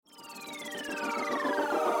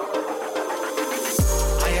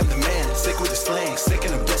Sick with the slang, sick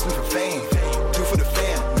and I'm destined for fame. Do for the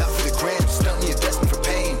fam, not for the gram. Stunt me, you're destined for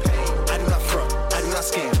pain. I do not front, I do not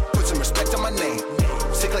scam. Put some respect on my name.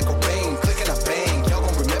 Sick like a rain, click and I bang. Y'all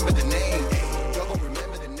gon' remember the name. Y'all gon'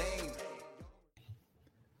 remember the name.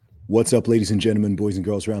 What's up, ladies and gentlemen, boys and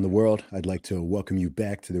girls around the world? I'd like to welcome you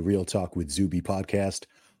back to the Real Talk with Zuby podcast.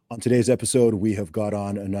 On today's episode, we have got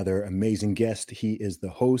on another amazing guest. He is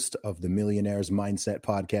the host of the Millionaire's Mindset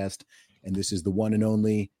podcast, and this is the one and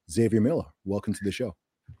only Xavier Miller. Welcome to the show.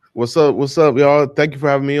 What's up, y'all? Thank you for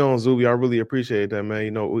having me on, Zuby. I really appreciate that, man.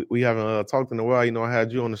 You know, we haven't talked in a while. You know, I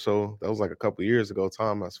had you on the show. That was like a couple of years ago.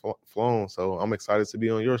 Time has flown, so I'm excited to be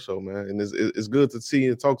on your show, man. And it's good to see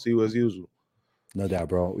and talk to you as usual. No doubt,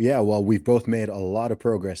 bro. Yeah, well, we've both made a lot of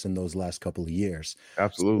progress in those last couple of years.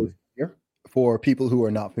 Absolutely. So, for people who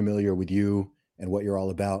are not familiar with you and what you're all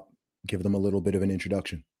about, give them a little bit of an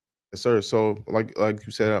introduction. Yes, sir. So, like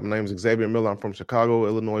you said, my name is Xavier Miller. I'm from Chicago,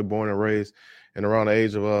 Illinois, born and raised. And around the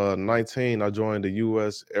age of 19, I joined the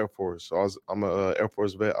U.S. Air Force. So I'm an Air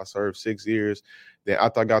Force vet. I served 6 years. Then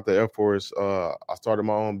after I got the Air Force, I started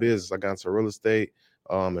my own business. I got into real estate,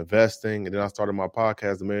 investing, and then I started my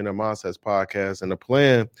podcast, the Millionaire Mindsets podcast. And the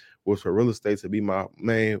plan was for real estate to be my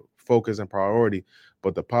main focus and priority.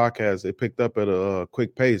 But the podcast, it picked up at a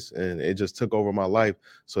quick pace, and it just took over my life.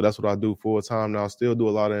 So that's what I do full time now. I still do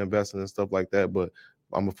a lot of investing and stuff like that, but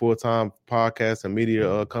I'm a full-time podcast and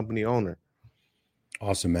media company owner.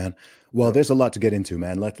 Awesome, man. Well, there's a lot to get into,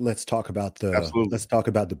 man. Let's talk about the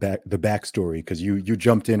backstory, because you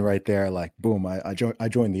jumped in right there, like boom. I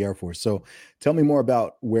joined the Air Force. So tell me more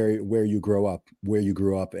about where you grew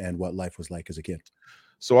up, and what life was like as a kid.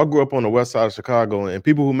 So I grew up on the west side of Chicago, and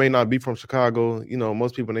people who may not be from Chicago, you know,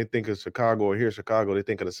 most people, when they think of Chicago or hear Chicago, they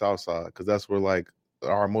think of the south side, because that's where like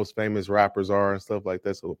our most famous rappers are and stuff like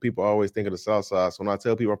that. So people always think of the south side. So when I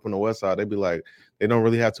tell people I'm from the west side, they be like, they don't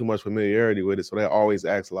really have too much familiarity with it. So they always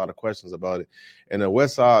ask a lot of questions about it. And the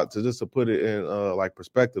west side, to put it in like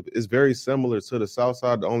perspective, is very similar to the south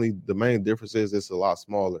side. The main difference is it's a lot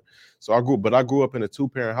smaller. So I grew up in a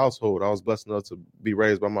 2-parent household. I was blessed enough to be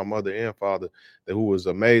raised by my mother and father, who was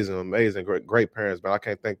amazing, great parents, man. I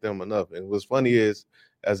can't thank them enough. And what's funny is,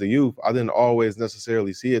 as a youth, I didn't always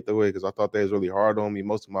necessarily see it the way, because I thought they was really hard on me.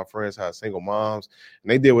 Most of my friends had single moms,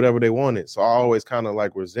 and they did whatever they wanted. So I always kind of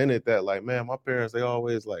like resented that, like, man, my parents, they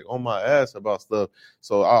always like on my ass about stuff.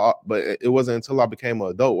 So but it wasn't until I became an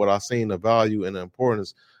adult what I seen the value and the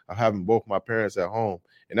importance of having both my parents at home.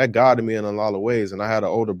 And that guided me in a lot of ways. And I had an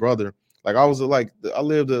older brother. Like I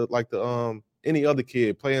lived like any other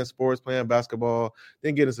kid, playing sports, playing basketball,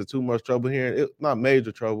 didn't get into too much trouble here. Not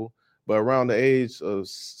major trouble. But around the age of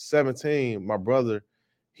 17, my brother,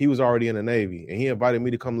 he was already in the Navy, and he invited me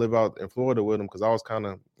to come live out in Florida with him, because I was kind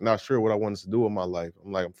of not sure what I wanted to do with my life.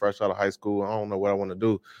 I'm fresh out of high school. I don't know what I want to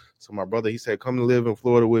do. So my brother, he said, come to live in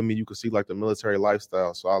Florida with me. You can see like the military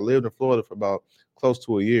lifestyle. So I lived in Florida for about close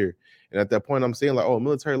to a year. And at that point, I'm seeing like, oh,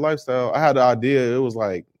 military lifestyle. I had the idea. It was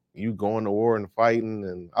like you going to war and fighting.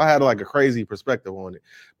 And I had like a crazy perspective on it.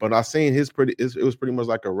 But I seen it was pretty much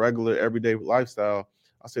like a regular everyday lifestyle.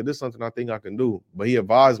 I said, this is something I think I can do. But he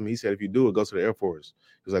advised me. He said, if you do it, go to the Air Force.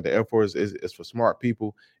 Because like the Air Force is for smart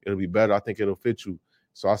people. It'll be better. I think it'll fit you.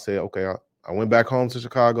 So I said, okay. I went back home to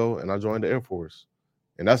Chicago, and I joined the Air Force.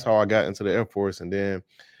 And that's how I got into the Air Force. And then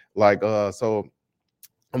so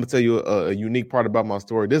I'm going to tell you a unique part about my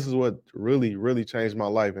story. This is what really, really changed my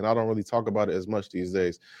life. And I don't really talk about it as much these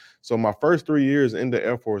days. So my first 3 years in the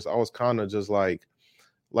Air Force, I was kind of just like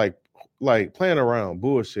playing around,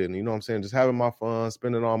 bullshitting, you know what I'm saying? Just having my fun,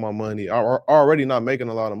 spending all my money. I already not making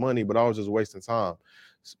a lot of money, but I was just wasting time.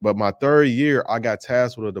 But my third year, I got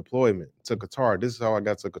tasked with a deployment to Qatar. This is how I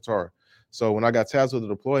got to Qatar. So when I got tasked with the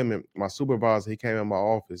deployment, my supervisor, he came in my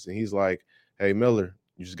office and he's like, hey, Miller,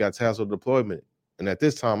 you just got tasked with deployment. And at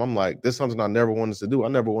this time, I'm like, this is something I never wanted to do. I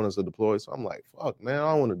never wanted to deploy. So I'm like, fuck, man,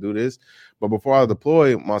 I don't want to do this. But before I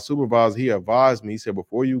deployed, my supervisor, he advised me, he said,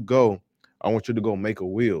 before you go, I want you to go make a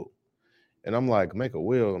will. And I'm like, make a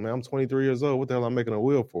will? Man, I'm 23 years old. What the hell am I making a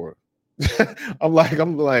will for? I'm like,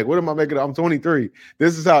 what am I making? I'm 23.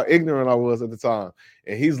 This is how ignorant I was at the time.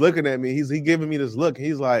 And he's looking at me. He's giving me this look.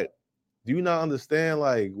 He's like, do you not understand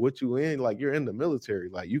like what you in? Like you're in the military.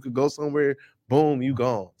 Like you could go somewhere, boom, you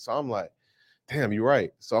gone. So I'm like, damn, you're right.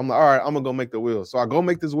 So I'm like, all right, I'm gonna go make the will. So I go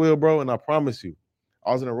make this will, bro. And I promise you,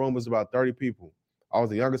 I was in a room, it was about 30 people. I was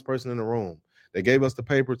the youngest person in the room. They gave us the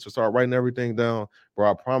paper to start writing everything down. Bro,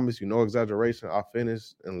 I promise you, no exaggeration, I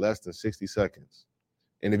finished in less than 60 seconds.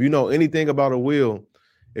 And if you know anything about a will,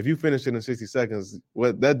 if you finish it in 60 seconds,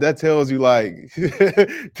 what that tells you like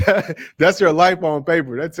that's your life on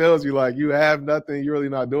paper. That tells you like you have nothing, you're really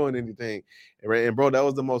not doing anything. And bro, that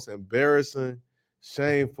was the most embarrassing,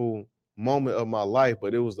 shameful moment of my life,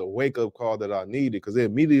 but it was the wake-up call that I needed because it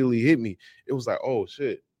immediately hit me. It was like, oh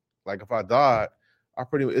shit. Like if I died,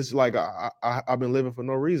 it's like I've been living for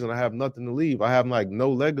no reason. I have nothing to leave. I have like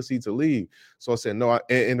no legacy to leave. So I said no.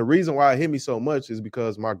 And the reason why it hit me so much is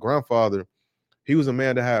because my grandfather, he was a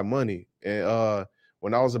man that had money. And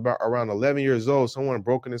when I was around 11 years old, someone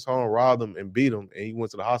broke in his home, robbed him, and beat him. And he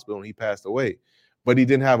went to the hospital and he passed away. But he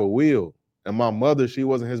didn't have a will. And my mother, she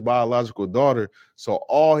wasn't his biological daughter. So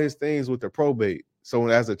all his things with the probate. So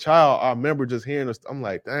as a child, I remember just hearing this. I'm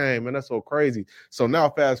like, dang, man, that's so crazy. So now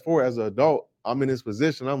fast forward as an adult, I'm in this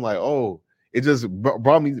position. I'm like, oh, it just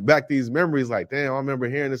brought me back these memories. Like, damn, I remember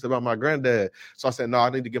hearing this about my granddad. So I said, no,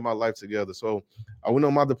 I need to get my life together. So I went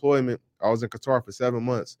on my deployment. I was in Qatar for 7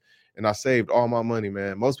 months, and I saved all my money,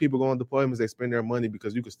 man. Most people go on deployments, they spend their money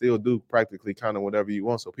because you can still do practically kind of whatever you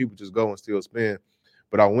want. So people just go and still spend.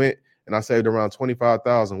 But I went and I saved around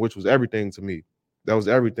 $25,000, which was everything to me. That was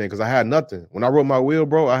everything because I had nothing. When I wrote my will,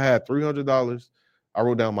 bro, I had $300. I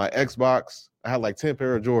wrote down my Xbox. I had like 10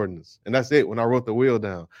 pair of Jordans, and that's it when I wrote the will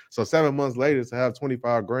down. So 7 months later to have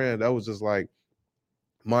 25 grand, that was just like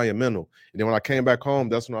monumental. And then when I came back home,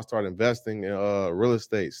 that's when I started investing in real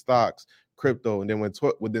estate, stocks, crypto. And then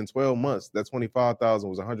within 12 months, that 25,000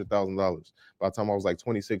 was $100,000 by the time I was like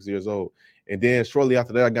 26 years old. And then shortly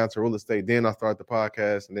after that, I got into real estate. Then I started the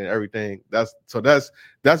podcast and then everything. That's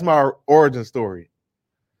my origin story.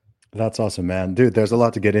 That's awesome, man. Dude, there's a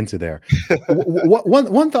lot to get into there.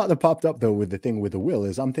 One thought that popped up, though, with the thing with the will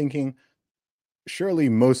is I'm thinking, surely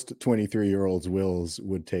most 23-year-olds' wills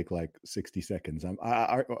would take like 60 seconds.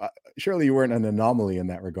 Surely you weren't an anomaly in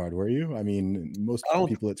that regard, were you? I mean, most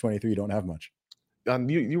people at 23 don't have much.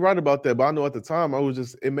 You're right about that, but I know at the time I was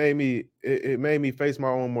just it made me face my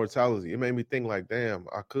own mortality. It made me think like, damn,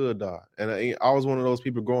 I could die. And I was one of those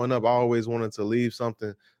people growing up. I always wanted to leave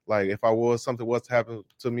something. Like if something was to happen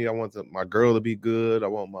to me, I want my girl to be good. I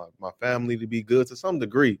want my family to be good to some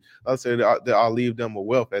degree. I said that I'll leave them a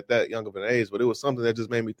wealth at that young of an age, but it was something that just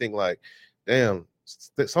made me think like, damn,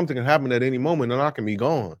 something can happen at any moment and I can be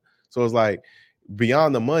gone. So it's like,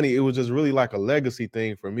 beyond the money, it was just really like a legacy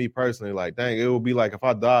thing for me personally. Like, dang, it would be like if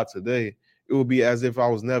I died today, it would be as if I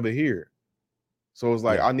was never here. So it's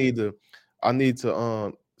like, yeah. I need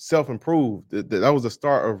to self-improve. That was the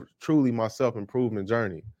start of truly my self-improvement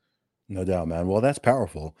journey. No doubt, man. Well, that's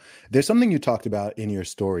powerful. There's something you talked about in your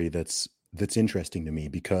story that's interesting to me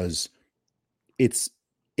because it's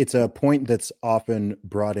a point that's often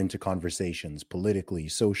brought into conversations politically,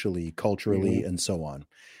 socially, culturally, and so on,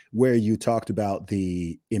 where you talked about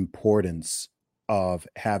the importance of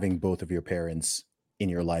having both of your parents in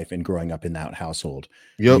your life and growing up in that household.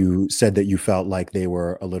 Yep. You said that you felt like they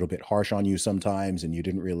were a little bit harsh on you sometimes and you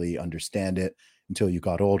didn't really understand it until you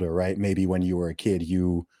got older, right? Maybe when you were a kid,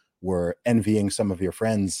 you were envying some of your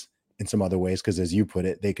friends in some other ways because, as you put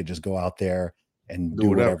it, they could just go out there and do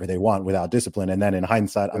whatever they want without discipline. And then in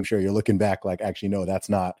hindsight, I'm sure you're looking back like, actually, no, that's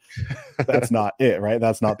not it, right?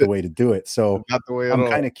 That's not the way to do it. So I'm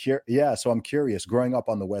kind of curious. Yeah. So I'm curious, growing up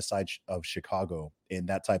on the west side of Chicago in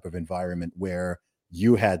that type of environment where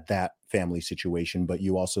you had that family situation, but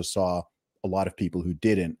you also saw a lot of people who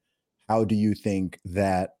didn't. How do you think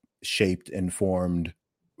that shaped and formed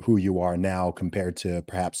who you are now compared to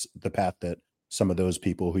perhaps the path that some of those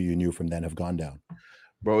people who you knew from then have gone down?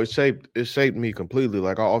 Bro, it shaped me completely.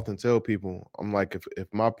 Like I often tell people, I'm like, if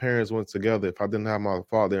my parents went together, if I didn't have my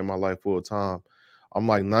father in my life full time, I'm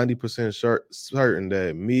like 90% certain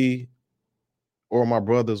that me or my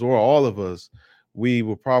brothers or all of us, we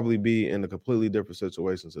will probably be in a completely different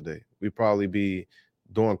situation today. We'd probably be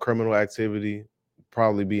doing criminal activity,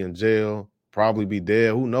 probably be in jail, probably be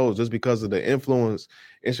dead. Who knows? Just because of the influence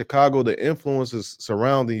in Chicago, the influences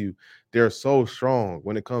surrounding you, they're so strong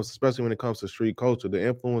especially when it comes to street culture. The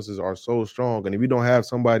influences are so strong. And if you don't have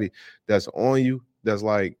somebody that's on you, that's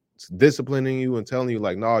like disciplining you and telling you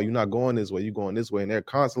like, no, you're not going this way, you're going this way, and they're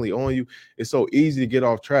constantly on you, it's so easy to get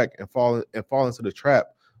off track and fall into the trap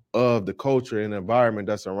of the culture and the environment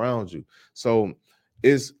that's around you. So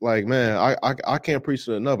it's like, man, I can't preach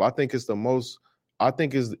it enough. I think it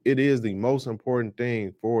is the most important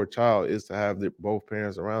thing for a child is to have both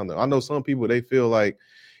parents around them. I know some people, they feel like,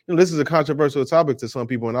 this is a controversial topic to some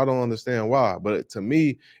people, and I don't understand why. But to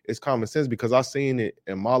me, it's common sense because I've seen it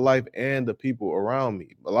in my life and the people around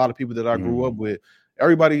me. A lot of people that I grew up with,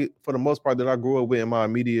 everybody, for the most part, that I grew up with in my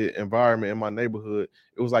immediate environment, in my neighborhood,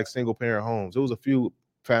 it was like single-parent homes. It was a few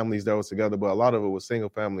families that was together, but a lot of it was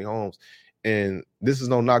single-family homes. And this is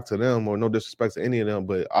no knock to them or no disrespect to any of them,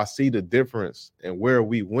 but I see the difference in where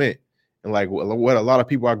we went and like what a lot of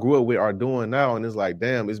people I grew up with are doing now. And it's like,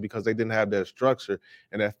 damn, it's because they didn't have that structure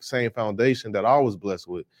and that same foundation that I was blessed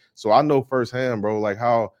with. So I know firsthand, bro, like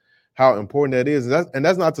how important that is. And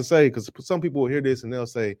that's not to say, because some people will hear this and they'll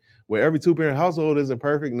say, well, every two-parent household isn't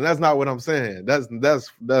perfect. And that's not what I'm saying. That's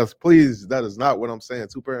please, that is not what I'm saying.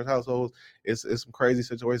 Two-parent households, it's some crazy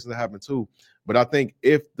situations that happen too. But I think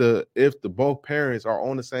if the both parents are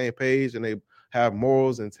on the same page and they have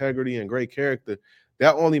morals, integrity, and great character,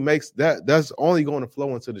 that only makes that's only going to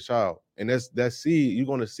flow into the child. And that seed you're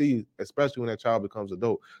going to see, especially when that child becomes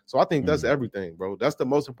adult. So I think that's everything, bro. That's the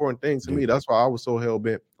most important thing to me. That's why I was so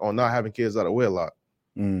hell-bent on not having kids out of wedlock.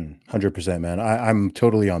 100%, man. I'm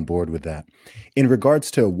totally on board with that. In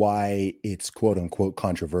regards to why it's quote unquote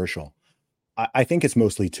controversial, I think it's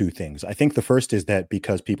mostly two things. I think the first is that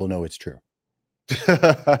because people know it's true.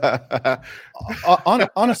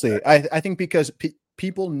 Honestly, I think because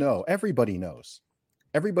people know, everybody knows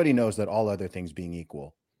that all other things being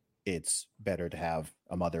equal, it's better to have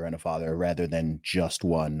a mother and a father rather than just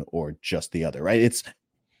one or just the other, right? It's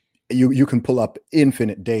you can pull up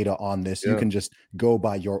infinite data on this. Yeah. You can just go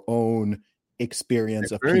by your own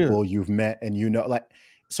experience of people you've met, and like.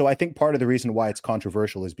 So I think part of the reason why it's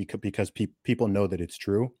controversial is because people know that it's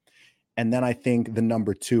true. And then I think the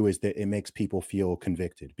number two is that it makes people feel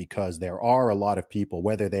convicted, because there are a lot of people,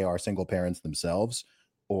 whether they are single parents themselves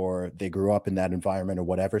or they grew up in that environment or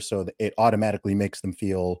whatever, so it automatically makes them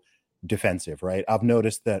feel defensive, right? I've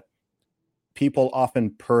noticed that people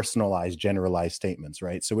often personalize generalized statements,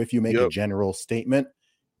 right? So if you make a general statement,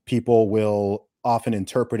 people will often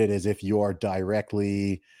interpret it as if you're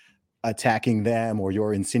directly attacking them or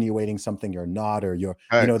you're insinuating something you're not, or you're,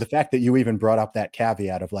 the fact that you even brought up that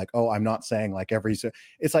caveat of like, oh, I'm not saying like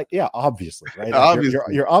it's like, yeah, obviously, right? Like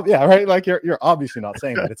obviously. Yeah, right. Like you're obviously not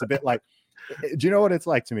saying that. It's a bit like, do you know what it's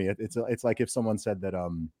like to me? It's like if someone said that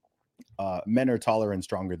men are taller and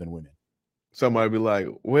stronger than women. Somebody be like,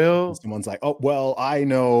 well, and someone's like, oh, well, I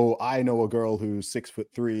know a girl who's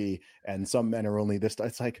 6'3" and some men are only this.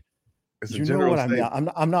 It's like, you know what I mean?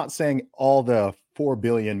 I'm not saying all the 4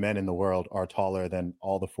 billion men in the world are taller than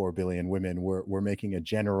all the 4 billion women. We're making a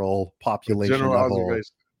general population level.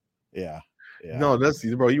 Yeah. No, that's,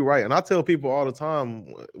 bro, you're right. And I tell people all the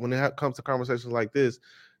time when it comes to conversations like this,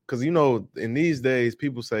 because in these days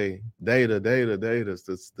people say data.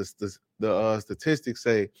 The statistics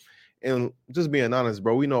say, and just being honest,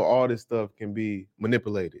 bro, we know all this stuff can be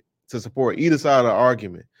manipulated to support either side of the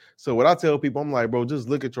argument. So what I tell people, I'm like, bro, just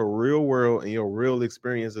look at your real world and your real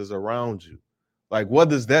experiences around you. Like, what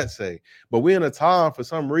does that say? But we're in a time, for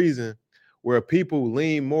some reason, where people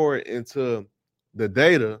lean more into the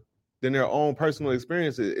data than their own personal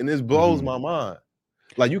experiences, and this blows my mind.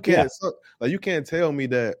 Like, you can't tell me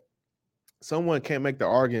that someone can't make the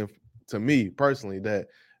argument to me personally that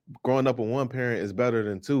growing up with one parent is better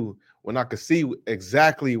than two, when I could see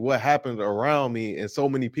exactly what happened around me and so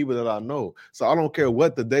many people that I know. So I don't care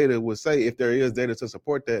what the data would say, if there is data to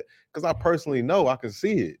support that, because I personally know I can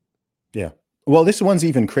see it. Yeah. Well, this one's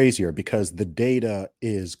even crazier because the data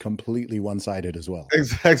is completely one-sided as well.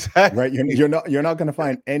 Exactly. Right. You're not going to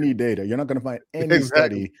find any data. You're not going to find any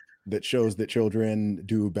study that shows that children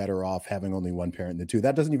do better off having only one parent than two.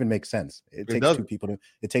 That doesn't even make sense. It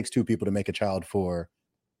takes two people to make a child for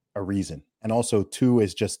a reason. And also two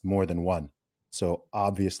is just more than one. So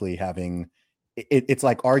obviously it's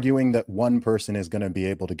like arguing that one person is going to be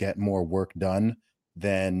able to get more work done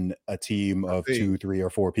than a team of 2, 3, or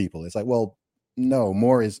 4 people. It's like, well, no,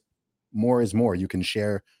 more is more. You can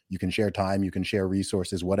share time, you can share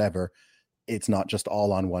resources, whatever. It's not just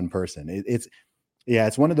all on one person.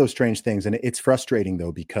 It's one of those strange things. And it's frustrating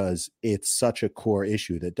though, because it's such a core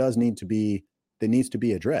issue that needs to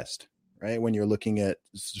be addressed. Right? When you're looking at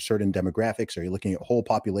certain demographics, or you're looking at whole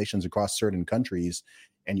populations across certain countries,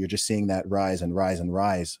 and you're just seeing that rise and rise and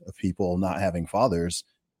rise of people not having fathers.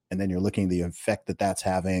 And then you're looking at the effect that that's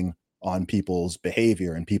having on people's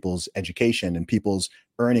behavior and people's education and people's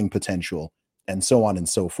earning potential and so on and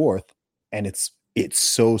so forth. And it's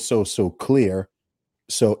so clear.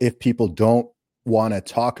 So if people don't want to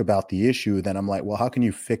talk about the issue, then I'm like, well, how can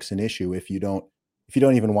you fix an issue if you don't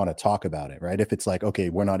even want to talk about it, right? If it's like, okay,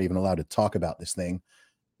 we're not even allowed to talk about this thing,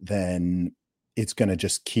 then it's going to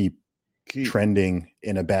just keep trending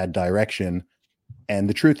in a bad direction. And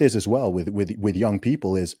the truth is as well with young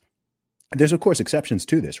people is there's of course exceptions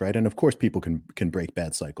to this, right? And of course people can break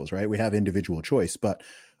bad cycles, right? We have individual choice, but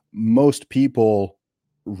most people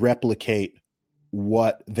replicate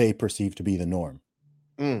what they perceive to be the norm,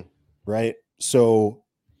 right? So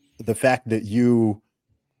the fact that you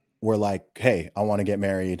were like, hey, I want to get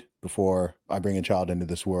married before I bring a child into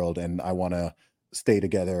this world, and I want to stay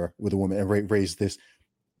together with a woman and raise this.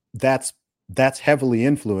 That's heavily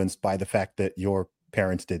influenced by the fact that your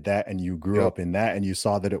parents did that and you grew up in that and you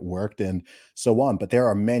saw that it worked and so on. But there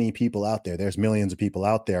are many people out there, there's millions of people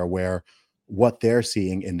out there where what they're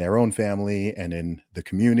seeing in their own family and in the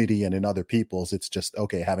community and in other people's, it's just,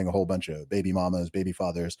 okay, having a whole bunch of baby mamas, baby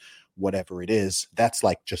fathers, whatever it is, that's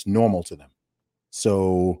like just normal to them.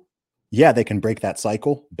 So yeah, they can break that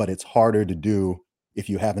cycle, but it's harder to do if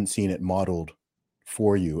you haven't seen it modeled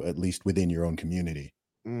for you, at least within your own community.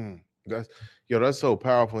 That's so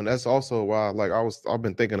powerful. And that's also why, like, I've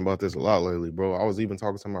been thinking about this a lot lately, bro. I was even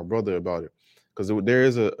talking to my brother about it, because there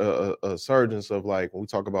is a surgence of, like, when we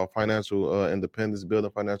talk about financial independence,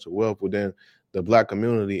 building financial wealth within the Black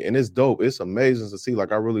community, and it's dope. It's amazing to see.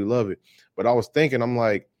 Like, I really love it. But I was thinking, I'm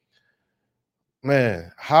like,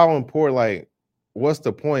 man, how important, like, what's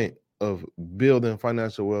the point of building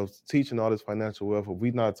financial wealth, teaching all this financial wealth, if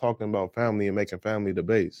we're not talking about family and making family the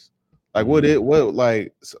base? Like,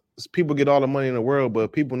 people get all the money in the world,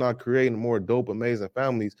 but people not creating more dope, amazing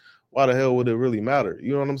families, why the hell would it really matter?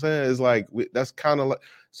 You know what I'm saying? It's like, that's kind of like,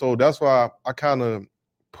 so that's why I kind of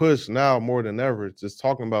push now more than ever, just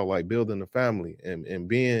talking about, like, building a family and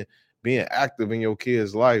being active in your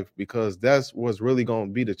kid's life, because that's what's really going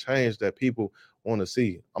to be the change that people want to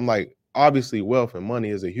see. I'm like, obviously wealth and money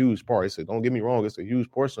is a huge part. Don't get me wrong, it's a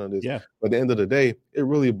huge portion of this. Yeah. But at the end of the day, it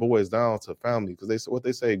really boils down to family, because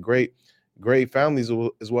they say great families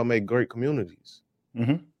is what make great communities.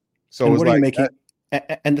 Mm-hmm. So and it's what are like you making?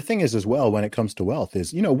 And the thing is, as well, when it comes to wealth,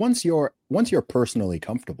 is, once you're personally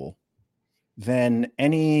comfortable, then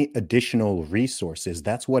any additional resources,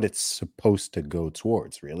 that's what it's supposed to go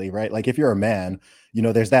towards, really, right? Like, if you're a man,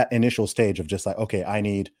 there's that initial stage of just like, okay, I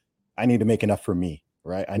need to make enough for me,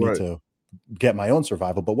 right? I need to get my own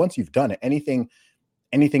survival. But once you've done it, anything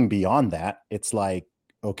beyond that, it's like,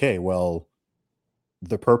 okay, well,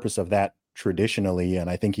 the purpose of that traditionally, and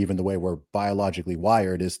I think even the way we're biologically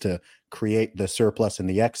wired, is to create the surplus and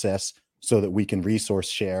the excess so that we can resource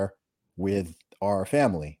share with our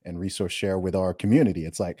family and resource share with our community.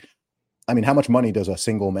 It's like, I mean, how much money does a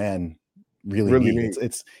single man really need?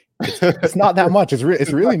 It's not that much. It's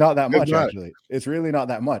really not that much, actually. It's really not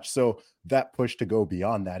that much. So that push to go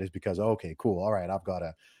beyond that is because, okay, cool. All right. I've got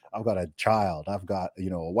a child. I've got,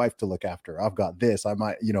 a wife to look after. I've got this. I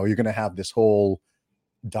might, you're going to have this whole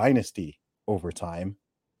dynasty over time.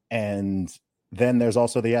 And then there's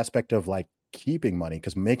also the aspect of, like, keeping money,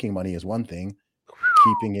 because making money is one thing.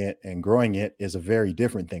 Keeping it and growing it is a very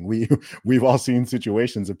different thing. We've all seen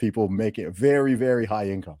situations of people making very, very high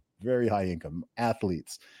income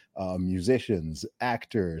athletes, musicians,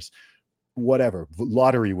 actors, whatever,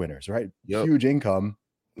 lottery winners, right? Yep. Huge income,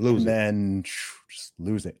 and then just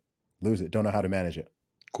lose it. Don't know how to manage it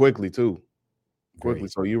quickly too.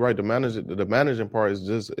 So you're right. The managing part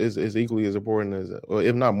is equally as important as, or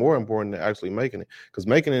if not more important, than actually making it. Because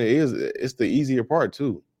making it's the easier part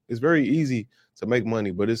too. It's very easy to make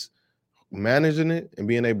money, but it's managing it and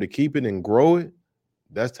being able to keep it and grow it.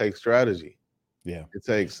 That takes strategy. Yeah, it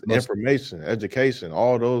takes information, education,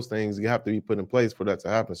 all those things you have to be put in place for that to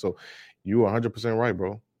happen. So you are 100% right,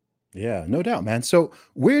 bro. Yeah, no doubt, man. So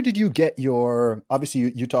where did you get your,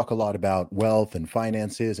 obviously you talk a lot about wealth and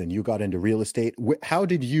finances, and you got into real estate. What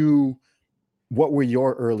were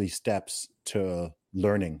your early steps to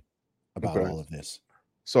learning about all of this?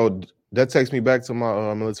 So that takes me back to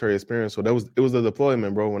my military experience. So it was the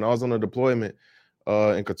deployment, bro. When I was on a deployment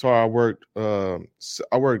in Qatar,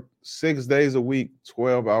 I worked 6 days a week,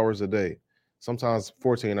 12 hours a day, sometimes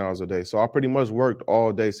 14 hours a day. So I pretty much worked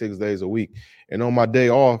all day, 6 days a week. And on my day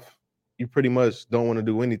off, you pretty much don't want to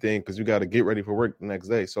do anything because you got to get ready for work the next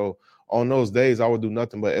day. So on those days, I would do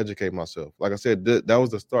nothing but educate myself. Like I said, that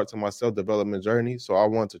was the start to my self-development journey. So I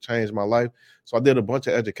wanted to change my life. So I did a bunch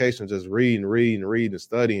of education, just reading and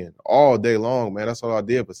studying all day long, man. That's all I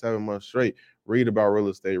did for 7 months straight. Read about real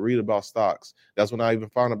estate, read about stocks. That's when I even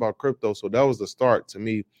found about crypto. So that was the start to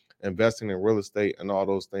me investing in real estate and all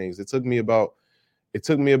those things. It took me about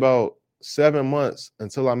 7 months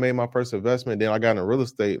until I made my first investment. Then I got into real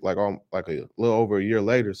estate like a little over a year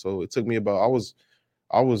later. So it took me about,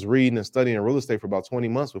 I was reading and studying real estate for about 20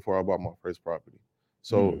 months before I bought my first property.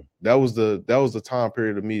 So that was the time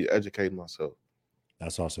period of me educating myself.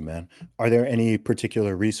 That's awesome, man. Are there any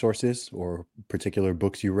particular resources or particular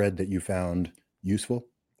books you read that you found useful?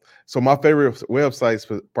 So my favorite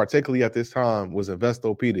websites, particularly at this time, was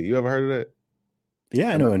Investopedia. You ever heard of that?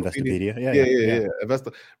 Yeah, I know Investopedia. Yeah.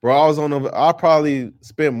 Bro, I probably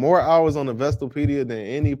spent more hours on Investopedia than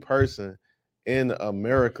any person in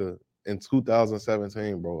America in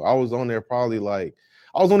 2017, bro. I was on there I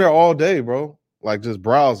was on there all day, bro. Like just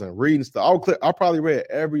browsing, reading stuff. I probably read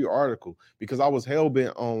every article because I was hell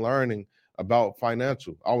bent on learning about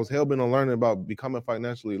financial. I was hell bent on learning about becoming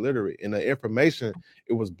financially literate, and the information,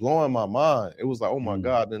 it was blowing my mind. It was like, oh my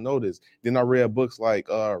God, I didn't know this. Then I read books like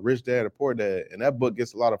Rich Dad or Poor Dad, and that book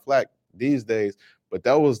gets a lot of flack these days, but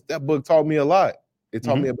that book taught me a lot. It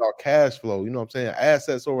taught me about cash flow, you know what I'm saying?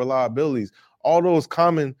 Assets over liabilities, all those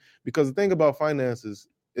common, because the thing about finances,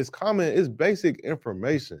 it's common, it's basic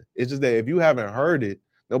information. It's just that if you haven't heard it,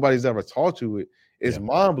 nobody's ever taught you it, it's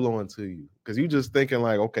mind-blowing to you. Because you just thinking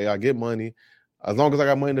like, okay, I get money. As long as I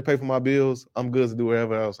got money to pay for my bills, I'm good to do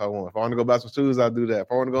whatever else I want. If I want to go buy some shoes, I do that. If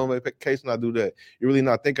I want to go on vacation, I do that. You're really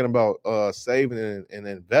not thinking about saving and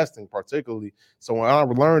investing particularly. So when I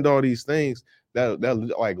learned all these things, that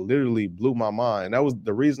like literally blew my mind. And that was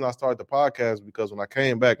the reason I started the podcast, because when I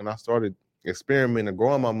came back and I started experimenting and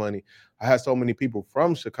growing my money, I had so many people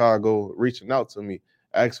from Chicago reaching out to me,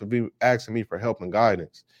 asking me for help and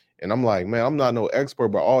guidance. And I'm like, man, I'm not no expert,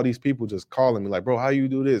 but all these people just calling me like, bro, how you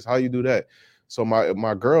do this? How you do that? So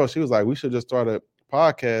my girl, she was like, we should just start a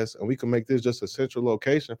podcast and we can make this just a central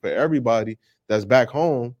location for everybody that's back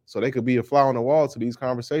home, so they could be a fly on the wall to these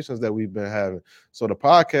conversations that we've been having. So the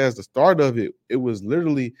podcast, the start of it, it was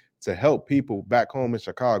literally to help people back home in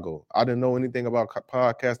Chicago. I didn't know anything about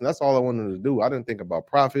podcasting. That's all I wanted to do. I didn't think about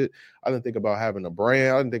profit. I didn't think about having a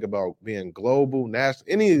brand. I didn't think about being global, national,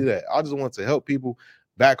 any of that. I just wanted to help people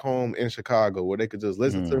back home in Chicago where they could just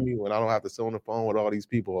listen to me when I don't have to sit on the phone with all these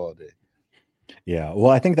people all day. Yeah.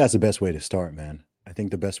 Well, I think that's the best way to start, man. I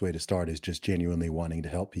think the best way to start is just genuinely wanting to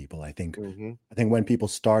help people. I think when people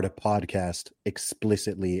start a podcast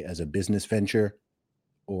explicitly as a business venture,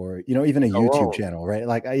 or, you know, even a YouTube channel, right?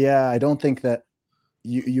 Like, I don't think that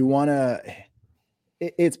you want to,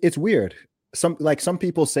 it's weird. Some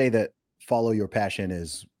people say that follow your passion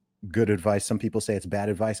is good advice. Some people say it's bad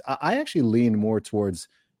advice. I actually lean more towards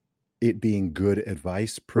it being good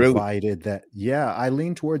advice, provided that, I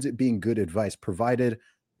lean towards it being good advice, provided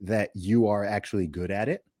that you are actually good at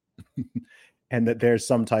it and that there's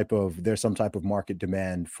some type of market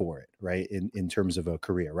demand for it, right? In terms of a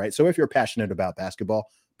career, right? So if you're passionate about basketball,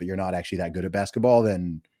 but you're not actually that good at basketball,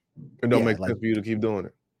 then it don't make sense for you to keep doing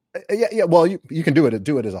it. Yeah. Well, you can do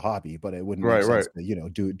it as a hobby, but it wouldn't make sense to, you know,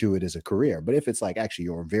 do it as a career. But if it's like, actually,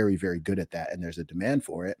 you're very, very good at that and there's a demand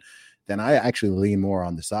for it, then I actually lean more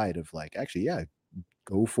on the side of like, actually,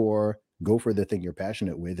 go for the thing you're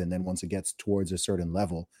passionate with. And then once it gets towards a certain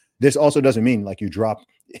level, this also doesn't mean like you drop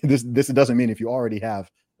this. This doesn't mean if you already have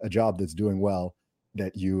a job that's doing well,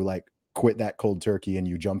 that you like quit that cold turkey and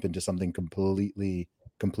you jump into something completely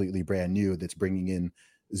brand new that's bringing in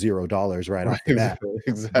 $0 right off the bat.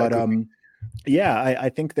 Exactly. But I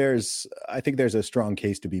think there's a strong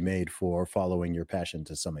case to be made for following your passion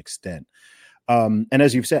to some extent. And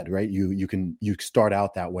as you've said, right, you start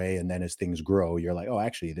out that way, and then as things grow, you're like, oh,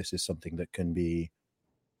 actually, this is something that can be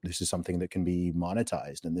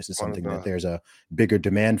monetized, and this is something that there's a bigger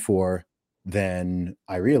demand for than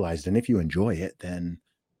I realized. And if you enjoy it, then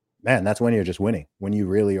man, that's when you're just winning. When you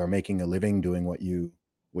really are making a living doing what you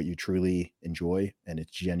truly enjoy, and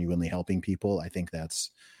it's genuinely helping people, I think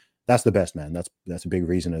that's the best, man. That's a big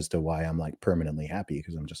reason as to why I'm like permanently happy,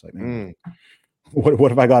 because I'm just like, man, what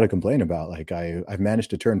have I got to complain about? Like I've managed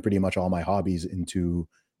to turn pretty much all my hobbies into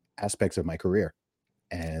aspects of my career,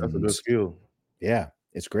 and that's a good skill. Yeah,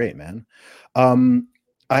 it's great, man. Have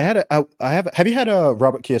you had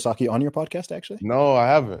Robert Kiyosaki on your podcast actually? No, I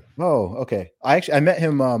haven't. Oh, okay. I met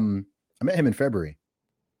him in February.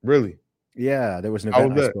 Really? Yeah, there was an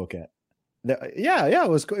event I spoke at. It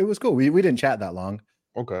was cool. We didn't chat that long.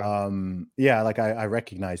 Okay. Like I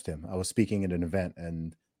recognized him. I was speaking at an event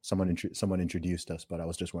and someone introduced us, but I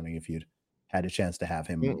was just wondering if you'd had a chance to have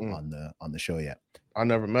him on the show yet. I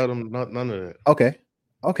never met him. None of that. Okay.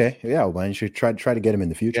 Yeah. Why don't you try to get him in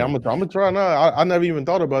the future? Yeah, I'm gonna try now. I never even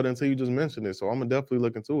thought about it until you just mentioned it. So I'm gonna definitely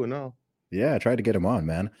look into it now. Yeah, try to get him on,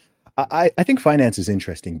 man. I think finance is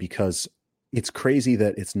interesting because it's crazy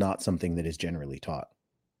that it's not something that is generally taught.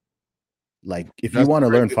 Like if you want to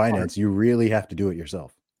learn finance, you really have to do it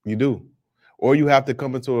yourself. You do. Or you have to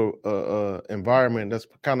come into a environment that's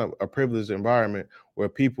kind of a privileged environment where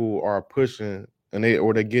people are pushing and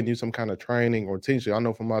they're getting you some kind of training or teaching. I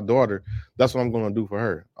know for my daughter, that's what I'm going to do for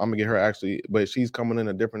her. I'm gonna get her actually, but she's coming in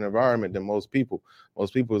a different environment than most people.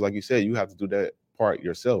 Most people, like you said, you have to do that part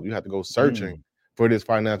yourself. You have to go searching for this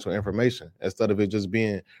financial information instead of it just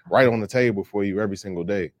being right on the table for you every single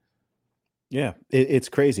day. Yeah, it's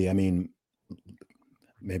crazy. I mean,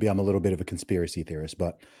 maybe I'm a little bit of a conspiracy theorist,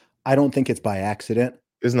 but I don't think it's by accident.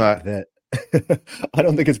 It's not that I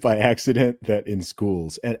don't think it's by accident that in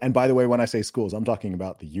schools, and by the way, when I say schools, I'm talking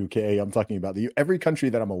about the UK, I'm talking about every country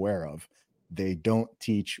that I'm aware of, they don't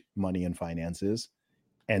teach money and finances,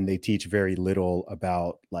 and they teach very little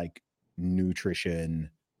about like nutrition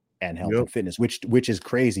and health Yep. and fitness, which is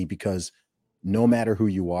crazy because no matter who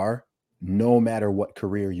you are, no matter what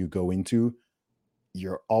career you go into,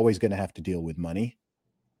 you're always going to have to deal with money,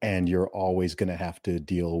 and you're always going to have to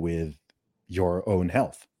deal with your own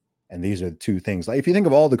health. And these are the two things. Like if you think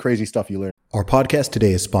of all the crazy stuff you learn. Our podcast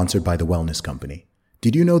today is sponsored by The Wellness Company.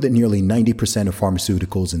 Did you know that nearly 90% of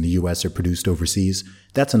pharmaceuticals in the US are produced overseas?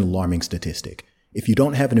 That's an alarming statistic. If you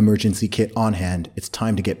don't have an emergency kit on hand, it's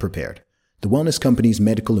time to get prepared. The Wellness Company's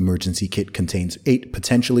medical emergency kit contains 8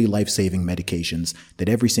 potentially life-saving medications that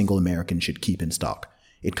every single American should keep in stock.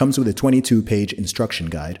 It comes with a 22-page instruction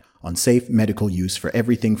guide on safe medical use for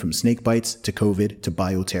everything from snake bites to COVID to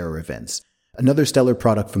bioterror events. Another stellar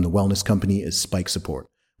product from the Wellness Company is Spike Support.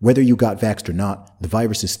 Whether you got vaxxed or not, the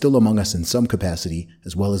virus is still among us in some capacity,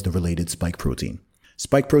 as well as the related spike protein.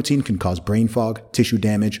 Spike protein can cause brain fog, tissue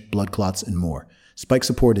damage, blood clots, and more. Spike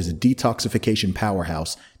Support is a detoxification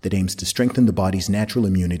powerhouse that aims to strengthen the body's natural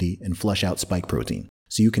immunity and flush out spike protein,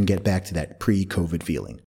 so you can get back to that pre-COVID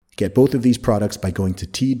feeling. Get both of these products by going to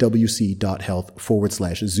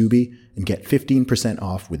twc.health/Zuby and get 15%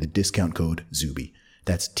 off with the discount code Zuby.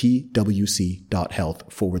 That's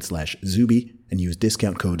twc.health/Zuby and use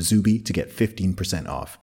discount code Zuby to get 15%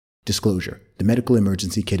 off. Disclosure: the medical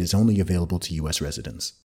emergency kit is only available to U.S.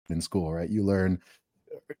 residents. In school, right? You learn,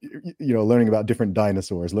 learning about different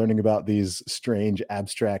dinosaurs, learning about these strange,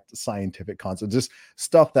 abstract scientific concepts, just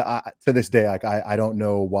stuff that to this day, like I don't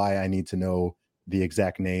know why I need to know the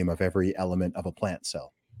exact name of every element of a plant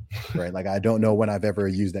cell, right? Like I don't know when I've ever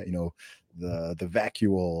used that, the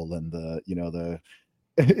vacuole and the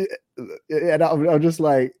and I'm just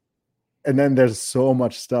like, and then there's so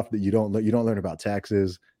much stuff that you don't learn about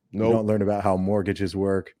taxes. Nope. You don't learn about how mortgages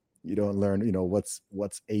work. You don't learn, what's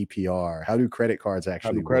APR. How do credit cards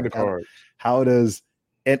actually work? How does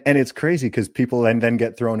and it's crazy because people then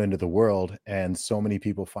get thrown into the world, and so many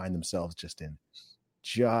people find themselves just in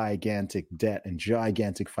gigantic debt and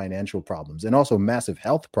gigantic financial problems, and also massive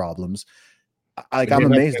health problems. Like I'm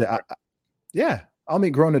amazed that I'll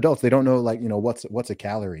meet grown adults. They don't know, like, what's a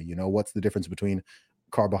calorie, what's the difference between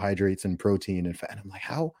carbohydrates and protein and fat. And I'm like,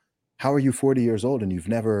 how are you 40 years old and you've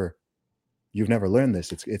never learned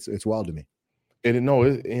this? It's wild to me.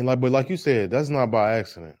 But like you said, that's not by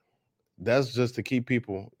accident. That's just to keep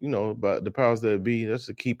people, but the powers that be, that's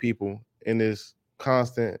to keep people in this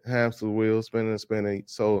constant hamster wheel, spinning.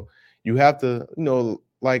 So you have to,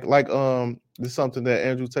 like this is something that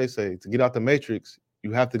Andrew Tate say, to get out the matrix,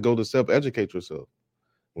 you have to go to self-educate yourself.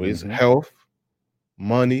 It's health,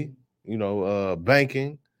 money,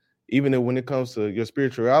 banking, even when it comes to your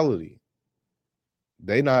spirituality.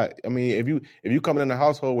 If you coming in a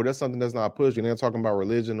household where there's something that's not pushed, you're not talking about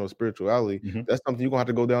religion or spirituality, that's something you're gonna have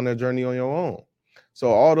to go down that journey on your own. So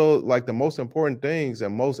all those, like, the most important things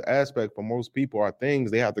and most aspect for most people are things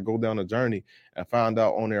they have to go down a journey and find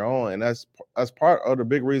out on their own. And that's part of the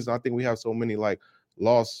big reason I think we have so many like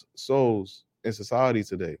lost souls in society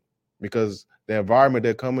today, because the environment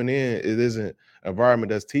they're coming in, it isn't an environment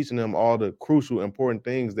that's teaching them all the crucial, important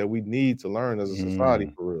things that we need to learn as a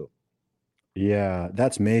society for real. Yeah,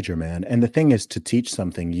 that's major, man. And the thing is, to teach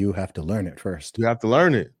something, you have to learn it first. You have to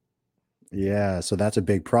learn it. Yeah, so that's a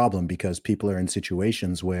big problem because people are in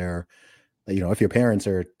situations where, if your parents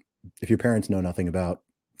know nothing about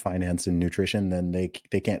finance and nutrition, then they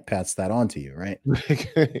can't pass that on to you, right?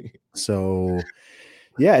 So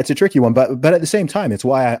yeah, it's a tricky one, but at the same time, it's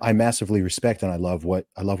why I massively respect and I love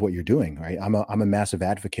what you're doing, right? I'm a massive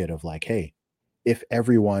advocate of, like, hey, if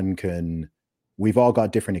everyone can, we've all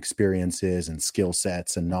got different experiences and skill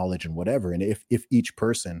sets and knowledge and whatever, and if each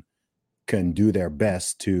person can do their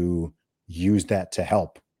best to use that to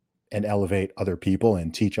help and elevate other people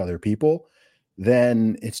and teach other people,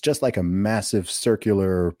 then it's just like a massive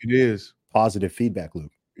circular, positive feedback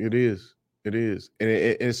loop. It is. And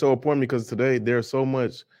it's so important because today there's so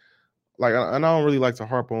much, like, and I don't really like to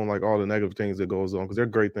harp on like all the negative things that goes on, because they're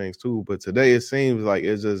great things too. But today it seems like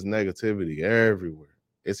it's just negativity everywhere.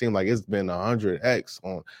 It seems like it's been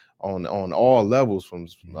 100x on all levels, from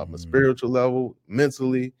a spiritual level,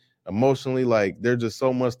 mentally, emotionally. Like, there's just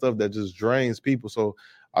so much stuff that just drains people. So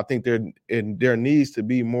I think there needs to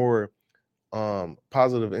be more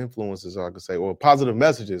positive influences, I could say, or positive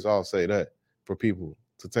messages, I'll say that, for people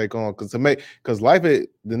to take on, because life in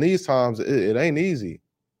these times, it ain't easy.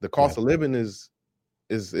 The cost of living is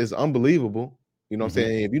unbelievable. You know what I'm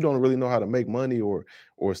saying? If you don't really know how to make money or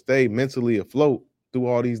stay mentally afloat, through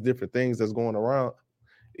all these different things that's going around,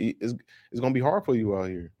 it's gonna be hard for you out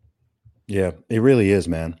here. Yeah, it really is,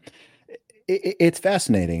 man. It's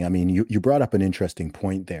fascinating. I mean, you brought up an interesting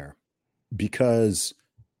point there because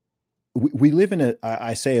we live in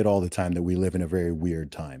I say it all the time that we live in a very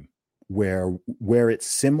weird time where it's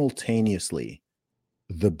simultaneously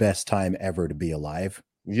the best time ever to be alive,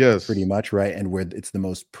 Yes, pretty much, right? And where it's the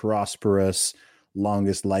most prosperous,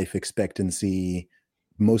 longest life expectancy,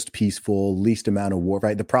 most peaceful, least amount of war,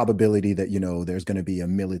 right? The probability that, there's going to be a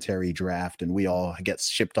military draft and we all get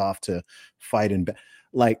shipped off to fight and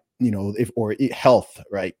health,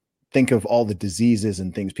 right? Think of all the diseases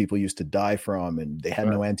and things people used to die from, and they had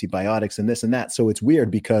no antibiotics and this and that. So it's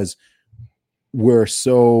weird because we're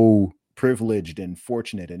so privileged and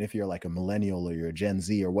fortunate. And if you're like a millennial or you're a Gen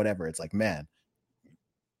Z or whatever, it's like, man,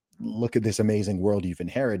 look at this amazing world you've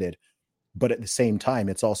inherited. But at the same time,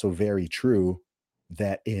 it's also very true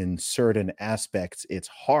that in certain aspects, it's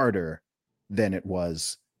harder than it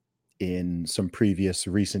was in some previous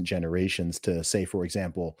recent generations to, say, for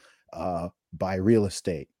example, buy real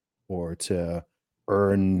estate or to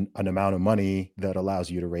earn an amount of money that allows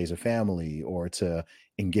you to raise a family or to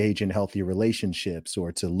engage in healthy relationships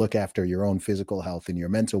or to look after your own physical health and your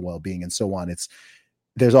mental well-being and so on.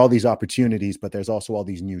 There's all these opportunities, but there's also all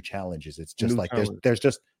these new challenges. It's just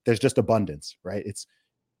there's just abundance, right? It's,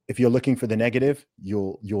 if you're looking for the negative,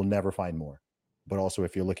 you'll never find more. But also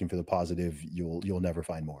if you're looking for the positive, you'll never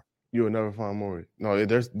find more. You will never find more. No,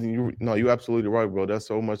 you're absolutely right, bro. There's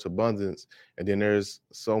so much abundance, and then it's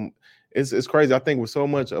crazy. I think with so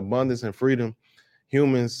much abundance and freedom,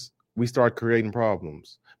 humans, we start creating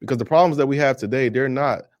problems because the problems that we have today, they're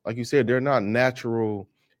not, like you said, they're not natural.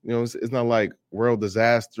 It's not like world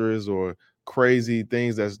disasters or crazy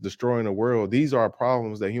things that's destroying the world. These are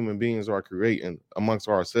problems that human beings are creating amongst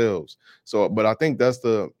ourselves. So, but I think that's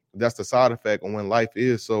the side effect on when life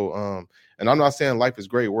is so. And I'm not saying life is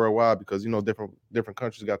great worldwide because different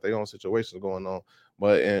countries got their own situations going on.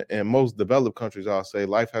 But in most developed countries, I'll say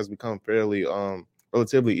life has become fairly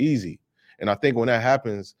relatively easy. And I think when that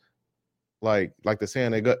happens, like the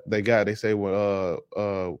saying they say what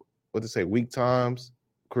they say, weak times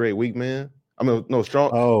create weak men. I mean, no, strong.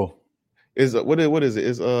 Oh, what is it?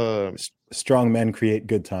 It's strong men create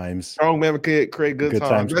good times. Strong men create good times. Good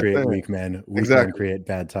times create weak men. Weak men create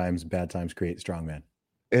bad times. Bad times create strong men.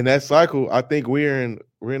 In that cycle, I think we're in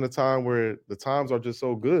a time where the times are just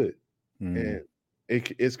so good, and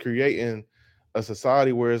it's creating a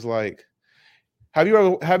society where it's like, have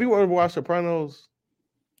you ever watched Sopranos?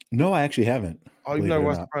 No, I actually haven't. Oh, you've never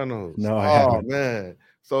watched Sopranos? No, I haven't. Man.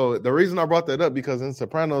 So the reason I brought that up because in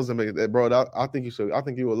Sopranos, bro, I think you should. I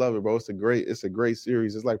think you would love it, bro. It's a great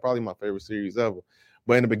series. It's like probably my favorite series ever.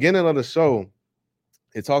 But in the beginning of the show,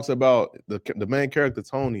 it talks about the main character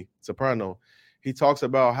Tony Soprano. He talks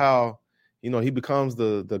about how he becomes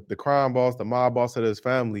the crime boss, the mob boss of his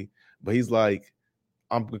family. But he's like,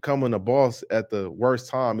 I'm becoming a boss at the worst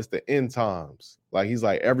time. It's the end times. Like he's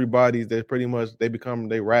like everybody's. They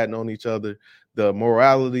ratting on each other. The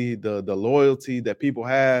morality, the loyalty that people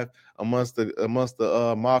have amongst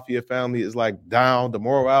the mafia family is like down. The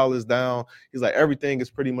morale is down. He's like everything is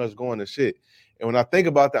pretty much going to shit. And when I think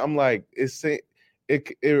about that, I'm like,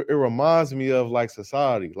 it reminds me of like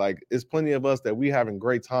society. Like it's plenty of us that we having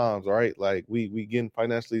great times, right? Like we getting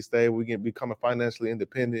financially stable, we becoming financially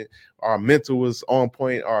independent. Our mental is on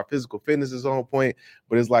point, our physical fitness is on point.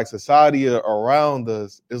 But it's like society around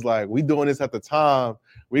us is like we doing this at the time.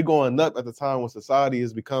 We're going nuts at the time when society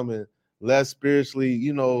is becoming less spiritually,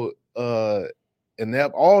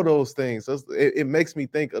 inept, all those things. So it makes me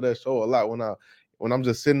think of that show a lot when I'm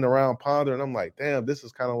just sitting around pondering. I'm like, damn, this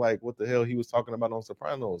is kind of like what the hell he was talking about on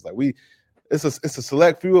Sopranos. Like it's a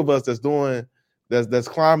select few of us that's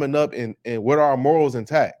climbing up and with our morals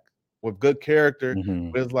intact, with good character.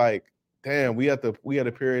 Mm-hmm. But it's like, damn, we at a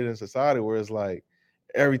period in society where it's like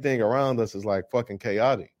everything around us is like fucking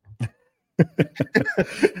chaotic.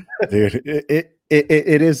 Dude, it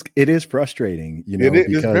is frustrating,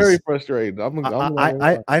 it's very frustrating.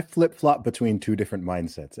 I flip-flop between two different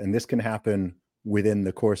mindsets, and this can happen within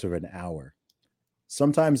the course of an hour.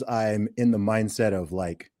 Sometimes I'm in the mindset of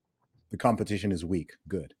like the competition is weak,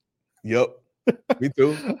 good. Yep. Me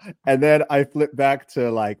too. And then I flip back to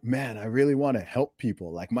like, man, I really want to help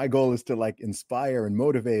people. Like my goal is to like inspire and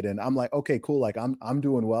motivate. And I'm like, okay, cool. Like I'm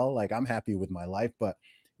doing well. Like I'm happy with my life, but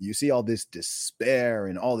you see all this despair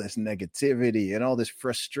and all this negativity and all this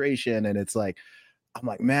frustration. And it's like, I'm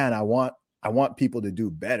like, man, I want people to do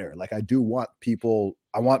better. Like I want people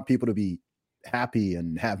to be happy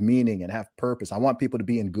and have meaning and have purpose. I want people to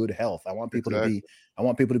be in good health. I want people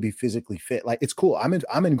to be physically fit. Like it's cool.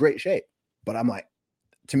 I'm in great shape, but I'm like,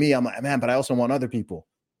 to me, I'm like, man, but I also want other people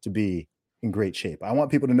to be in great shape. I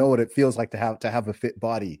want people to know what it feels like to have a fit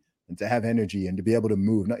body and to have energy and to be able to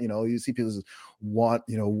move. Not, you see people just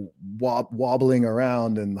wobbling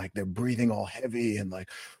around and like they're breathing all heavy and like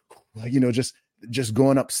just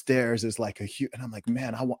going upstairs is like and I'm like,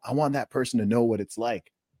 man, I want that person to know what it's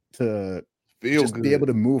like to Feel just good. be able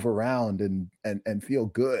to move around and feel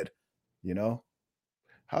good, you know?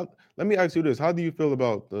 Let me ask you this. How do you feel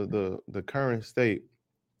about the current state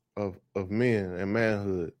of men and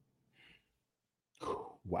manhood?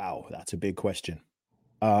 Wow, that's a big question.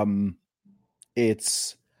 I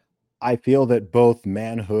feel that both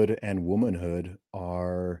manhood and womanhood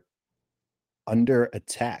are under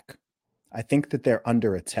attack. I think that they're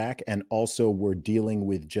under attack, and also we're dealing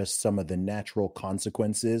with just some of the natural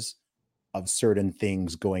consequences of certain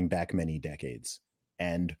things going back many decades.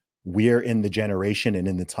 And we're in the generation and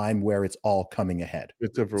in the time where it's all coming ahead.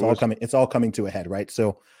 It's all coming to a head, right?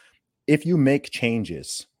 So if you make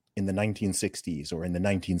changes in the 1960s or in the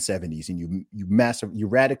 1970s and you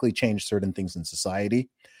radically change certain things in society,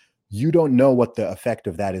 you don't know what the effect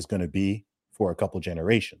of that is going to be for a couple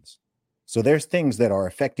generations. So there's things that are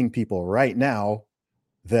affecting people right now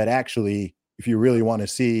that actually, if you really want to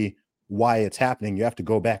see why it's happening, you have to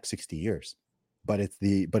go back 60 years. But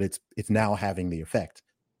it's now having the effect.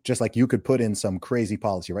 Just like you could put in some crazy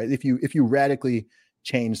policy, right? If you radically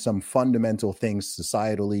change some fundamental things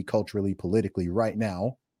societally, culturally, politically right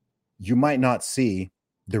now, you might not see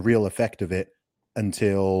the real effect of it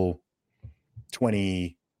until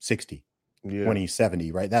 2060,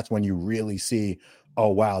 2070, right? That's when you really see, oh,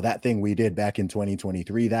 wow, that thing we did back in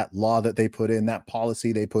 2023, that law that they put in, that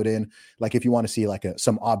policy they put in. Like, if you want to see like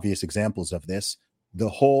some obvious examples of this,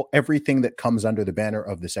 everything that comes under the banner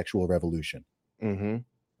of the sexual revolution,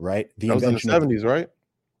 right? That was in the 70s, right?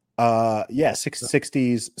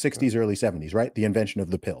 60s, early 70s, right? The invention of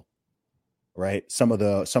the pill, right? Some of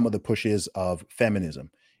the pushes of feminism.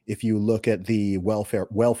 If you look at the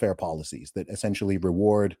welfare policies that essentially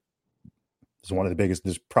reward, this is one of the biggest,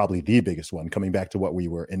 this is probably the biggest one, coming back to what we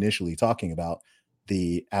were initially talking about,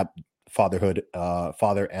 the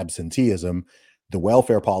father absenteeism, the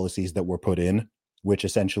welfare policies that were put in, which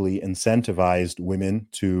essentially incentivized women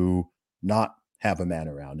to not have a man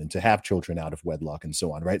around and to have children out of wedlock and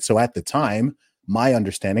so on, right? So at the time, my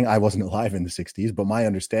understanding, I wasn't alive in the 60s, but my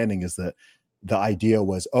understanding is that the idea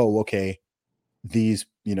was, oh, okay, these,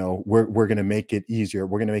 we're going to make it easier.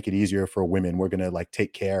 We're going to make it easier for women. We're going to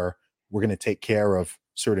take care of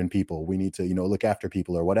certain people. We need to, look after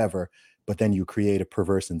people or whatever. But then you create a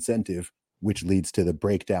perverse incentive, which leads to the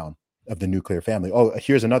breakdown of the nuclear family. Oh,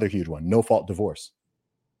 here's another huge one. No fault divorce.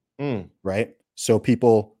 Right. So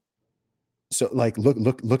look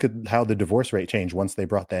at how the divorce rate changed once they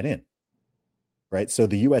brought that in. Right. So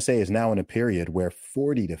the USA is now in a period where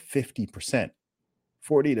 40 to 50%,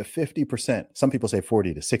 some people say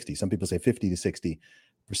 40 to 60, some people say 50 to 60%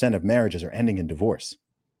 of marriages are ending in divorce.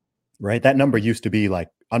 Right. That number used to be like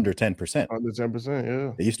under 10%. Under 10%,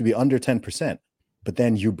 yeah. It used to be under 10%. But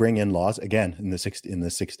then you bring in laws again in the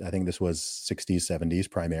 60s, I think this was 60s,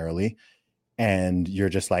 70s primarily. And you're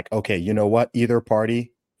just like, okay, you know what? Either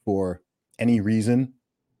party, for any reason,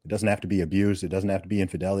 it doesn't have to be abuse, it doesn't have to be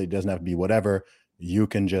infidelity, it doesn't have to be whatever. You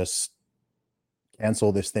can just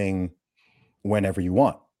cancel this thing whenever you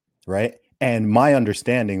want, right? And my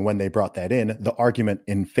understanding when they brought that in, the argument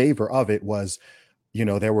in favor of it was,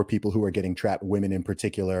 there were people who were getting trapped, women in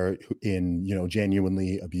particular, in,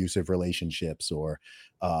 genuinely abusive relationships, or,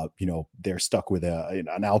 they're stuck with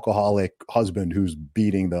an alcoholic husband who's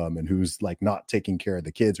beating them and who's like not taking care of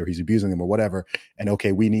the kids, or he's abusing them or whatever. And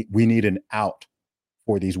okay, we need an out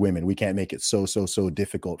for these women. We can't make it so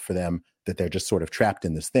difficult for them that they're just sort of trapped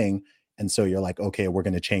in this thing. And so you're like, okay, we're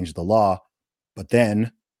going to change the law. But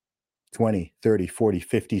then 20, 30, 40,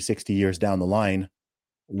 50, 60 years down the line,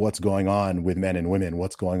 what's going on with men and women?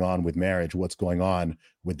 What's going on with marriage? What's going on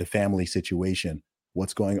with the family situation?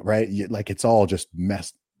 What's going right? Like, it's all just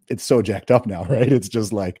messed. It's so jacked up now, right? It's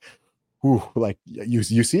just like, whew, like you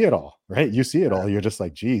see it all, right? You see it all. You're just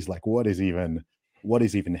like, geez, like what is even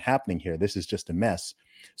happening here? This is just a mess.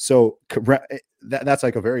 So that's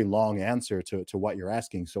like a very long answer to what you're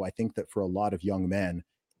asking. So I think that for a lot of young men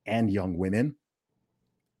and young women,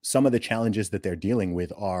 some of the challenges that they're dealing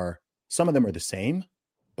with some of them are the same,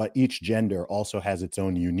 but each gender also has its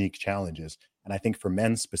own unique challenges. And I think for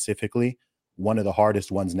men specifically, one of the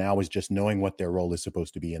hardest ones now is just knowing what their role is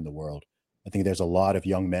supposed to be in the world. I think there's a lot of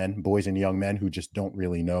young men, boys and young men, who just don't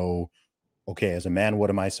really know, okay, as a man, what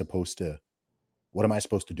am I supposed to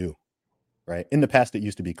do? Right. In the past, it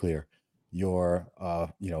used to be clear. You're,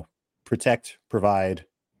 protect, provide,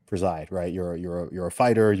 preside, right? You're a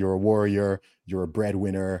fighter, you're a warrior, you're a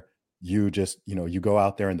breadwinner. You just, you go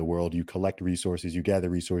out there in the world, you collect resources, you gather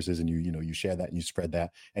resources, and you share that and you spread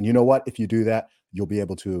that. And you know what? If you do that, you'll be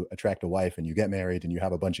able to attract a wife and you get married and you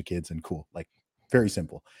have a bunch of kids and cool. Like, very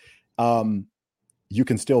simple. You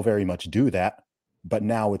can still very much do that, but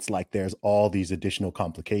now it's like there's all these additional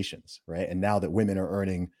complications, right? And now that women are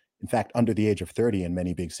earning, in fact, under the age of 30 in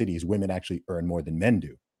many big cities, women actually earn more than men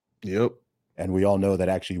do. Yep. And we all know that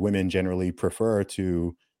actually women generally prefer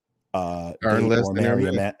to earn date less or than marry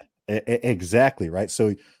their a men. man. Exactly, right?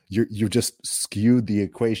 So you just skewed the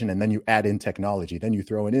equation, and then you add in technology. Then you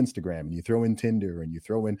throw in Instagram, and you throw in Tinder, and you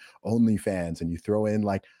throw in OnlyFans, and you throw in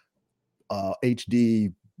like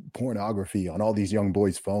HD pornography on all these young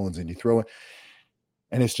boys' phones, and you throw it,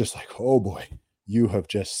 and it's just like, oh boy, you have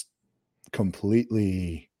just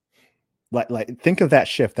completely like think of that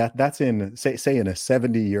shift. That's in say in a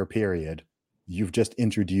 70-year period, you've just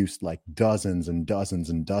introduced like dozens and dozens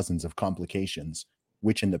and dozens of complications,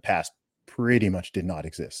 which in the past pretty much did not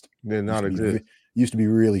exist. Did not exist. Used to be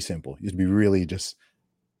really simple. Used to be really just,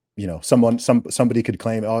 somebody could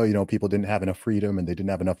claim, oh, people didn't have enough freedom and they didn't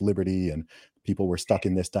have enough liberty and people were stuck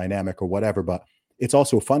in this dynamic or whatever. But it's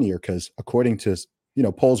also funnier because according to,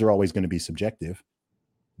 polls are always going to be subjective,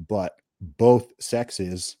 but both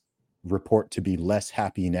sexes report to be less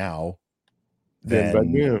happy now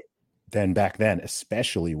than back then,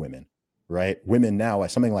 especially women, right? Women now,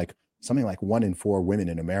 something like 1 in 4 women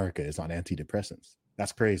in America is on antidepressants.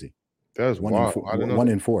 That's crazy. That's wild. 1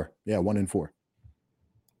 in 4. Yeah, 1 in 4.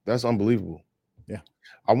 That's unbelievable. Yeah.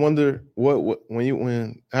 I wonder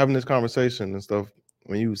when having this conversation and stuff,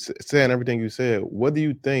 when you saying everything you said, what do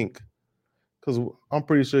you think? Because I'm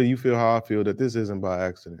pretty sure you feel how I feel, that this isn't by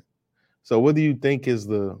accident. So what do you think is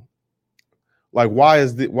why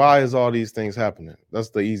is all these things happening? That's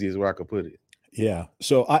the easiest way I could put it. Yeah.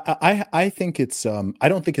 So I think it's I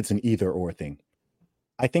don't think it's an either or thing.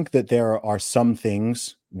 I think that there are some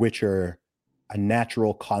things which are a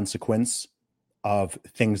natural consequence of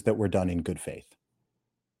things that were done in good faith.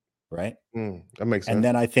 Right? That makes sense. And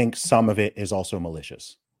then I think some of it is also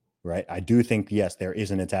malicious. Right? I do think, yes, there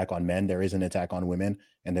is an attack on men, there is an attack on women,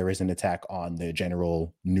 and there is an attack on the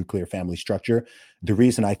general nuclear family structure. The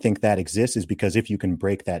reason I think that exists is because if you can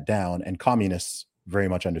break that down, and communists very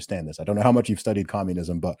much understand this. I don't know how much you've studied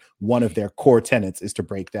communism, but one of their core tenets is to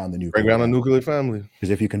break down the nuclear family.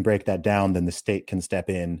 Because if you can break that down, then the state can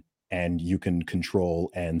step in and you can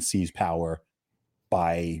control and seize power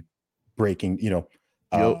by breaking,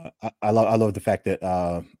 I love the fact that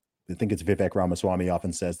I think it's Vivek Ramaswamy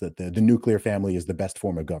often says that the nuclear family is the best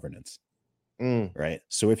form of governance. Right?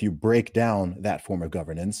 So if you break down that form of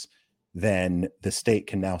governance, then the state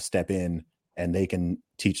can now step in and they can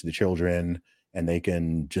teach the children and they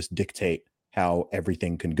can just dictate how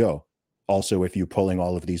everything can go. Also, if you're pulling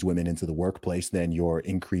all of these women into the workplace, then you're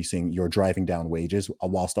driving down wages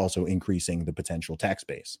whilst also increasing the potential tax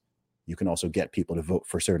base. You can also get people to vote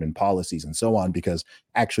for certain policies and so on, because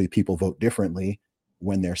actually people vote differently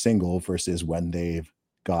when they're single versus when they've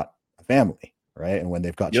got a family, right? And when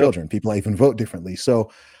they've got children, people even vote differently. So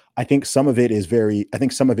I think some of it is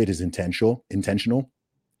intentional.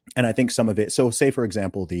 And I think some of it, so say for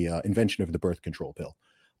example, the invention of the birth control pill.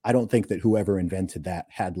 I don't think that whoever invented that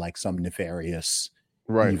had like some nefarious,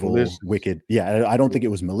 evil, wicked. Yeah, I don't think it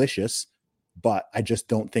was malicious, but I just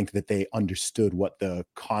don't think that they understood what the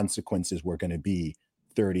consequences were going to be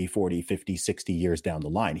 30, 40, 50, 60 years down the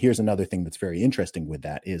line. Here's another thing that's very interesting with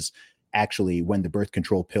that is actually when the birth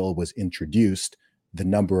control pill was introduced, the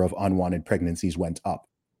number of unwanted pregnancies went up.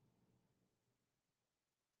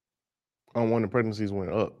 Unwanted pregnancies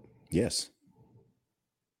went up. Yes.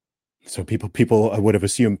 So people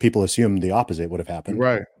assumed the opposite would have happened.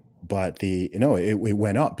 Right. But it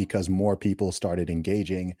went up because more people started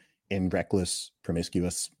engaging in reckless,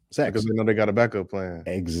 promiscuous sex. Because they know they got a backup plan.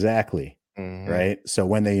 Exactly. Right. So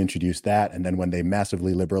when they introduced that, and then when they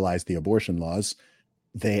massively liberalized the abortion laws,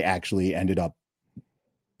 they actually ended up,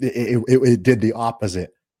 it did the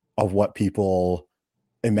opposite of what people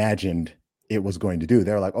imagined it was going to do.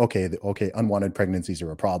 They're like, okay, unwanted pregnancies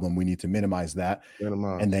are a problem. We need to minimize that.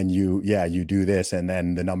 And then you do this, and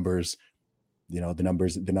then the numbers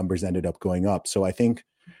ended up going up. So I think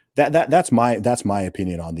that's my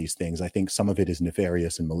opinion on these things. I think some of it is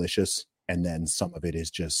nefarious and malicious, and then some of it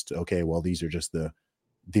is just, okay, well, these are just the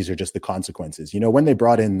consequences. When they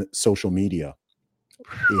brought in social media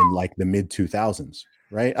in like the mid 2000s,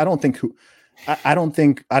 right? I don't think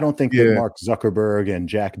that Mark Zuckerberg and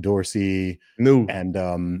Jack Dorsey knew. And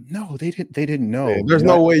no, they didn't know. Yeah, there's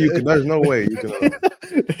no way you can.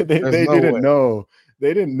 They didn't know.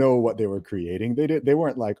 they didn't know what they were creating. They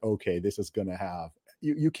weren't like, okay, this is gonna have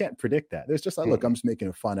you can't predict that. There's just like, look, I'm just making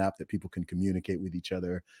a fun app that people can communicate with each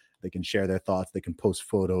other. They can share their thoughts, they can post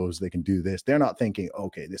photos, they can do this. They're not thinking,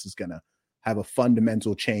 okay, this is gonna have a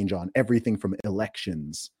fundamental change on everything from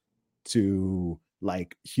elections to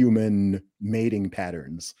like human mating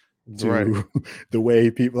patterns to Right. the way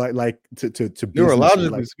people like to businesses.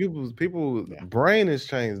 Neurologically, Like, people's yeah. brain has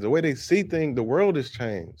changed. The way they see things, the world has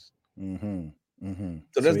changed. So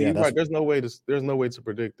that's yeah, right. There's no way to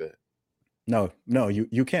predict that. No,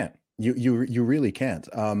 you can't. You really can't.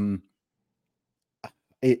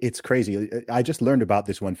 It's crazy. I just learned about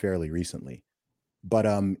this one fairly recently. But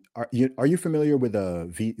are you familiar with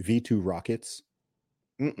V2 rockets?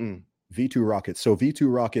 V2 rockets. So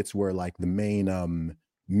V2 rockets were like the main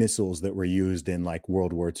missiles that were used in like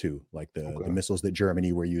World War II, like the missiles that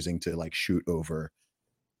Germany were using to like shoot over,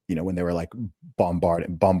 when they were like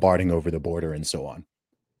bombarding over the border and so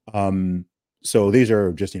on. So these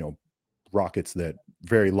are just, rockets that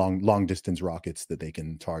very long distance rockets that they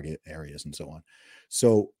can target areas and so on.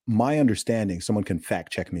 So my understanding, someone can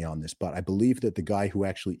fact check me on this, but I believe that the guy who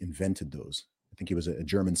actually invented those, I think he was a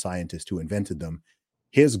German scientist who invented them.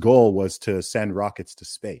 His goal was to send rockets to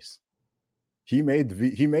space. He made the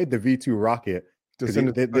V2 rocket to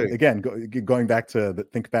send again, going back to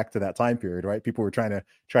think back to that time period, right? People were trying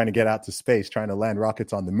to get out to space, trying to land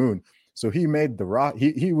rockets on the moon. So he made the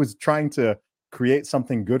he was trying to create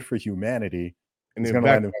something good for humanity. And he's going to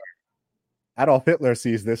land. Adolf Hitler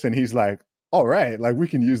sees this and he's like, all right, like we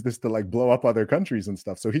can use this to like blow up other countries and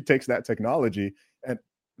stuff. So he takes that technology, and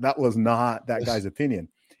that was not that guy's opinion.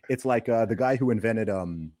 It's like the guy who invented,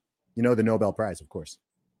 the Nobel Prize, of course,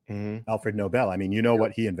 Alfred Nobel. I mean,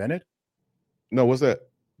 what he invented? No, what's that?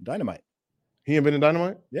 Dynamite. He invented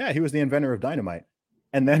dynamite? Yeah, he was the inventor of dynamite.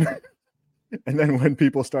 And then when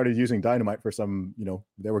people started using dynamite for some,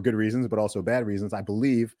 there were good reasons, but also bad reasons. I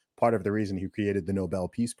believe part of the reason he created the Nobel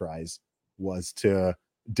Peace Prize was to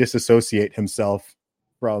disassociate himself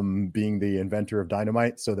from being the inventor of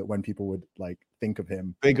dynamite, so that when people would like think of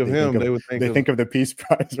him, they would think of the Peace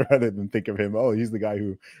Prize rather than think of him. Oh, he's the guy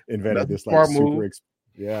who invented this like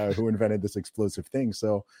who invented this explosive thing.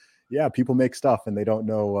 So yeah, people make stuff and they don't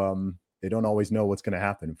know, they don't always know what's going to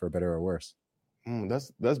happen, for better or worse.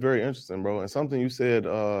 That's very interesting, bro. And something you said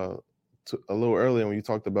a little earlier when you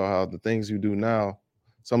talked about how the things you do now,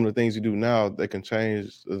 some of the things you do now, they can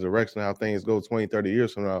change the direction of how things go 20, 30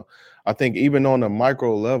 years from now. I think even on a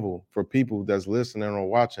micro level, for people that's listening or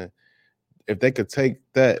watching, if they could take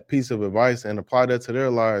that piece of advice and apply that to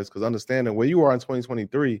their lives, because understanding where you are in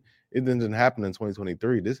 2023, it didn't happen in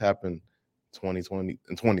 2023. This happened 2020,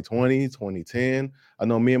 2010. I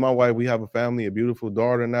know me and my wife, we have a family, a beautiful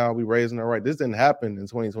daughter now. We raising her right. This didn't happen in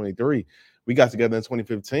 2023. We got together in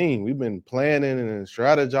 2015. We've been planning and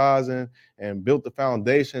strategizing and built the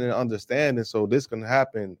foundation and understanding. So this can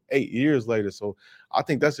happen 8 years later. So I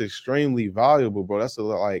think that's extremely valuable, bro. That's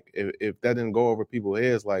like, if that didn't go over people's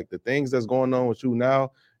heads, like the things that's going on with you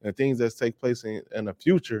now and the things that take place in the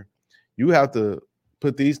future, you have to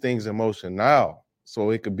put these things in motion now, so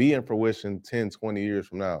it could be in fruition 10, 20 years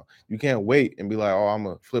from now. You can't wait and be like, oh, I'm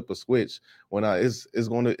going to flip a switch when it's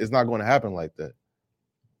not going to happen like that.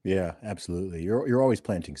 Yeah, absolutely. You're always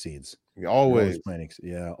planting seeds. Always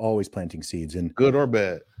planting seeds, and good or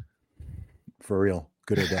bad. For real,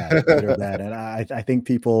 good or bad. And I think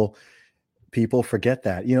people forget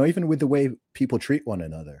that, even with the way people treat one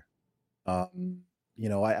another.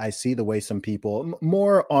 I see the way some people,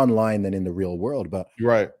 more online than in the real world, but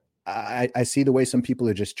right. I see the way some people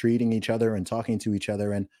are just treating each other and talking to each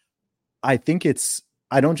other. And I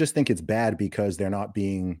don't just think it's bad because they're not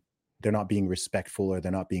being respectful, or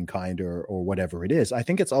they're not being kind, or whatever it is. I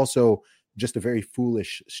think it's also just a very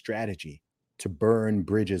foolish strategy to burn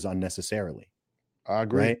bridges unnecessarily. I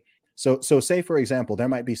agree. Right? So say, for example, there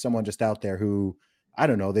might be someone just out there who, I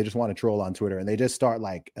don't know, they just want to troll on Twitter and they just start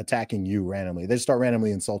like attacking you randomly. They start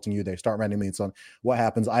randomly insulting you. They start randomly insulting. What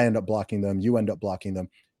happens? I end up blocking them. You end up blocking them.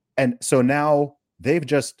 And so now they've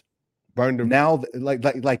just burned them. Now,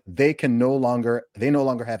 like they no longer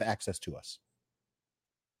have access to us.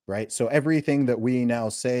 Right. So everything that we now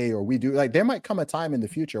say or we do, like there might come a time in the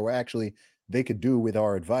future where actually they could do with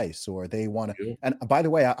our advice, or they want to. And by the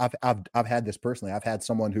way, I've had this personally. I've had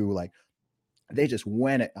someone who, like, they just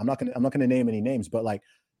went at, I'm not gonna name any names, but like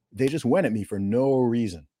they just went at me for no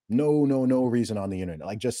reason. No reason on the internet.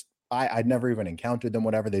 Like, just I'd never even encountered them,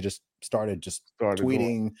 whatever. They just started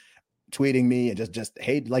tweeting me and just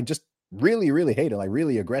hate, like just really hated, like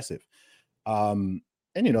really aggressive. And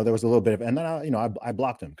there was a little bit of, and then I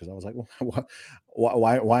blocked him because I was like, well,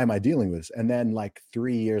 why am I dealing with this? And then like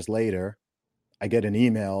 3 years later, I get an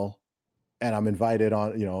email and I'm invited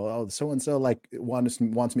on, oh, so-and-so like wants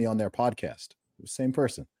me on their podcast. Same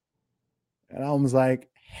person. And I was like,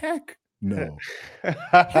 heck no.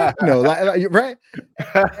 Heck no. Right.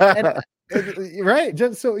 And, right.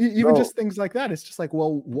 Just so even just things like that. It's just like,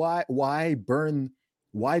 well, why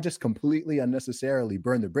just completely unnecessarily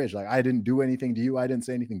burn the bridge? Like, I didn't do anything to you. I didn't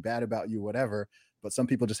say anything bad about you, whatever. But some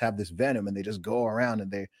people just have this venom and they just go around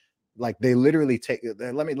and they literally take,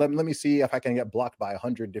 let me see if I can get blocked by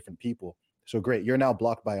 100 different people. So great. You're now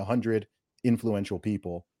blocked by 100 influential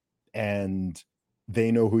people and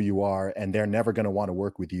they know who you are and they're never going to want to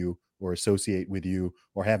work with you or associate with you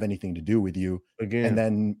or have anything to do with you. Again. And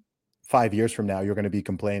then 5 years from now, you're going to be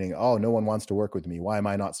complaining, oh, no one wants to work with me. Why am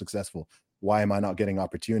I not successful? Why am I not getting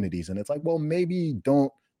opportunities? And it's like, well, maybe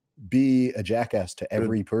don't be a jackass to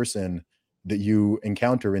every person that you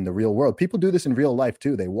encounter in the real world. People do this in real life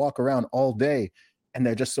too. They walk around all day and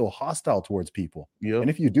they're just so hostile towards people. Yep. And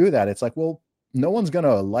if you do that, it's like, well, no one's going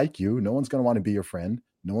to like you. No one's going to want to be your friend.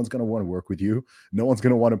 No one's going to want to work with you. No one's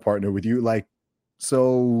going to want to partner with you. Like,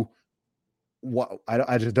 so what?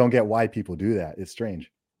 I just don't get why people do that. It's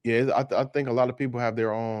strange. Yeah, I think a lot of people have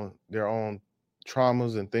their own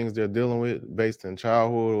traumas and things they're dealing with based in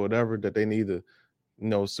childhood or whatever that they need to,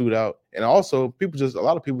 suit out. And also, a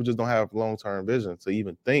lot of people just don't have long-term vision to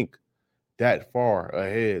even think that far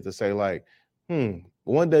ahead to say like,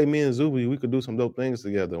 one day me and Zuby, we could do some dope things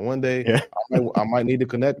together. One day I might need to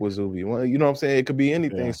connect with Zuby. You know what I'm saying? It could be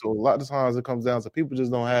anything. Yeah. So a lot of times it comes down to people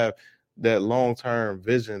just don't have that long-term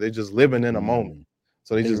vision. They just living in a moment.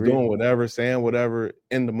 So they just doing whatever, saying whatever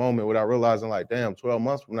in the moment without realizing like, damn, 12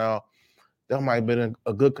 months from now, that might have been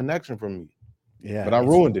a good connection for me. Yeah. But I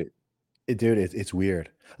ruined it. Dude, it's weird.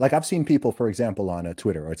 Like I've seen people, for example, on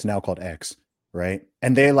Twitter, or it's now called X, right?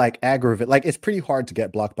 And they like aggravate, like it's pretty hard to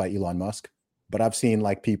get blocked by Elon Musk. But I've seen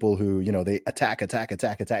like people who, they attack,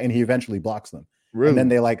 and he eventually blocks them. Really? And then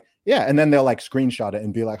they and then they'll like screenshot it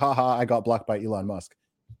and be like, haha, I got blocked by Elon Musk.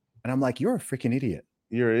 And I'm like, you're a freaking idiot.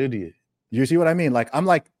 You're an idiot. You see what I mean? Like, I'm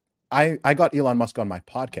like, I got Elon Musk on my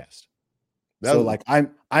podcast. So like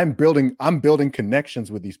I'm building connections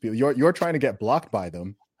with these people. You're trying to get blocked by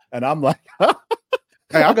them. And I'm like,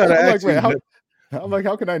 hey, I gotta ask you. I'm like,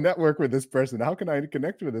 how can I network with this person? How can I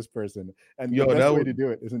connect with this person? And the best way to do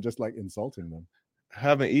it isn't just like insulting them.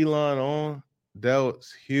 Having Elon on, that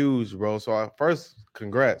was huge, bro. So first,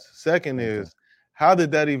 congrats. Second is, how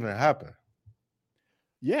did that even happen?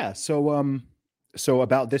 Yeah. So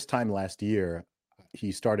about this time last year,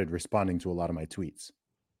 he started responding to a lot of my tweets.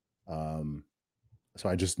 So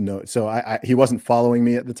I just know. So he wasn't following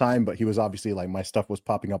me at the time, but he was obviously like my stuff was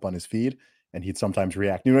popping up on his feed. And he'd sometimes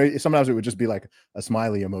react. Sometimes it would just be like a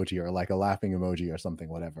smiley emoji or like a laughing emoji or something,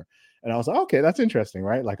 whatever. And I was like, okay, that's interesting,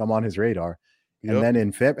 right? Like I'm on his radar. Yep.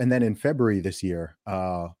 And then in February this year,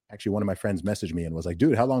 actually one of my friends messaged me and was like,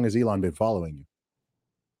 dude, how long has Elon been following you?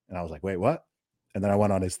 And I was like, wait, what? And then I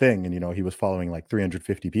went on his thing and, he was following like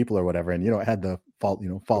 350 people or whatever. And, it had the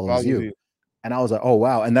follows you. And I was like, oh,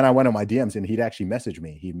 wow. And then I went on my DMs and he'd actually messaged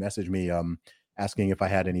me. He messaged me asking if I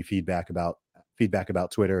had any feedback about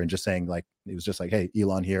Twitter and just saying like, it was just like, hey,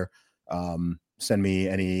 Elon here. Send me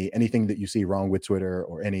anything that you see wrong with Twitter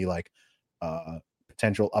or any like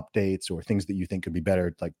potential updates or things that you think could be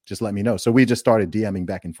better. Like, just let me know. So we just started DMing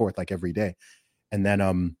back and forth like every day. And then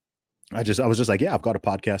I was just like, yeah, I've got a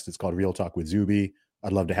podcast. It's called Real Talk with Zuby.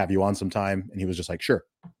 I'd love to have you on sometime. And he was just like, sure.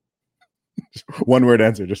 One word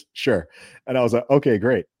answer, just sure. And I was like, okay,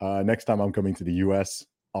 great. Next time I'm coming to the US,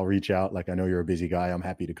 I'll reach out. Like, I know you're a busy guy. I'm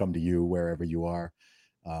happy to come to you wherever you are.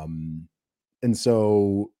 And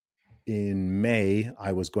so in May,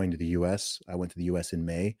 I was going to the US. I went to the US in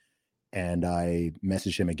May and I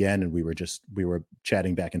messaged him again and we were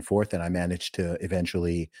chatting back and forth and I managed to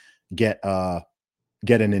eventually get an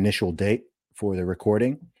initial date for the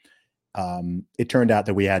recording. It turned out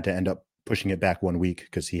that we had to end up pushing it back 1 week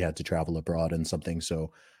because he had to travel abroad and something.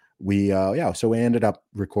 So we ended up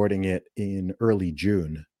recording it in early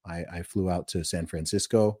June. I flew out to San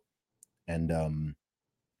Francisco and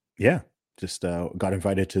just got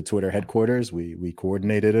invited to Twitter headquarters. We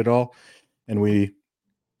coordinated it all and we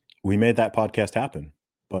made that podcast happen.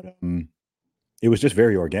 But it was just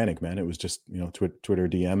very organic, man. It was just, Twitter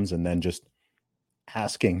DMs and then just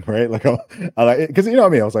asking, right? Like, because I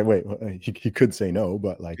mean, I was like, wait, he could say no,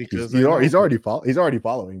 but like he's already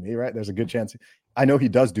following me, right? There's a good chance. I know he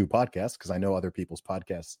does do podcasts because I know other people's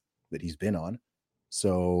podcasts that he's been on.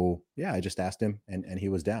 So yeah, I just asked him, and he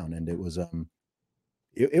was down, and it was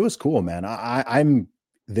it was cool, man. I'm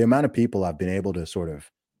the amount of people I've been able to sort of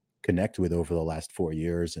connect with over the last 4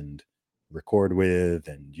 years, and record with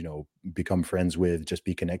and, become friends with, just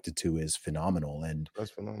be connected to is phenomenal. And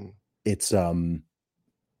That's phenomenal. it's,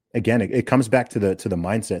 again, it comes back to the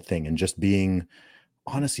mindset thing, and just being,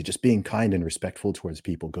 honestly, just being kind and respectful towards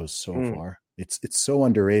people goes so far. It's so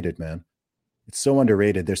underrated, man. It's so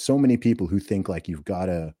underrated. There's so many people who think like you've got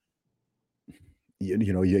to,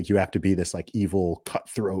 you have to be this like evil,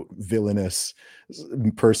 cutthroat, villainous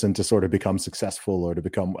person to sort of become successful or to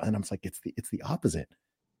become, and I'm like, it's the opposite.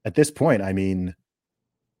 At this point, I mean,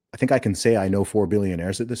 I think I can say I know 4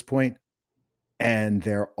 billionaires at this point, and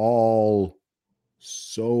they're all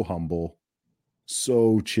so humble,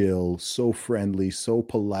 so chill, so friendly, so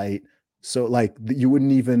polite. So like you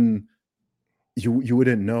wouldn't even, you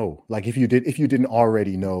wouldn't know, like if you didn't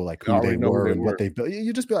already know like who they were and what they've built,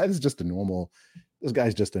 you just be like, this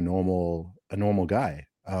guy's just a normal guy.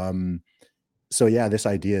 So yeah, this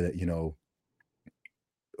idea that,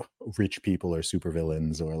 rich people are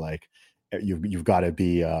supervillains, or like you've got to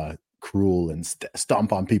be cruel and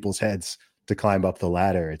stomp on people's heads to climb up the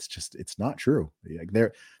ladder. It's not true.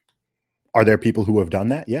 Like, are there people who have done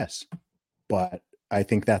that? Yes. But I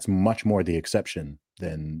think that's much more the exception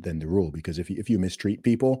than the rule, because if you mistreat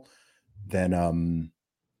people, then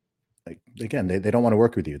like, again, they don't want to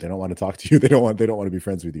work with you. They don't want to talk to you. They don't want to be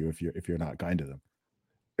friends with you if you're not kind to them.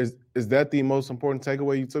 Is that the most important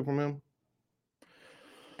takeaway you took from him?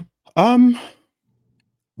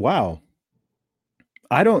 Wow.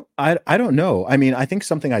 I don't know. I mean, I think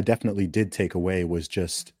something I definitely did take away was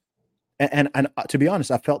just, and to be honest,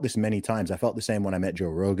 I felt this many times. I felt the same when I met Joe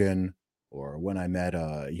Rogan, or when I met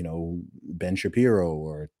Ben Shapiro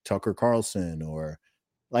or Tucker Carlson, or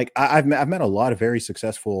like I've met a lot of very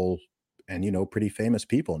successful and pretty famous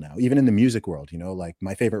people now, even in the music world. Like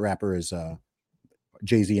my favorite rapper is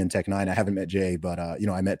Jay-Z and Tech Nine. I haven't met Jay, but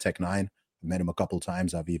I met Tech Nine. I met him a couple of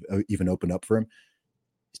times. I've even opened up for him.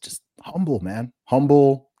 He's just humble, man.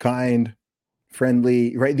 Humble, kind,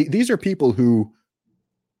 friendly, right? These are people who,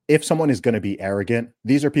 if someone is going to be arrogant,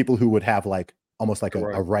 these are people who would have like almost like a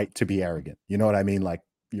right to be arrogant. You know what I mean? Like,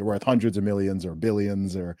 you're worth hundreds of millions or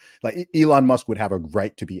billions, or like Elon Musk would have a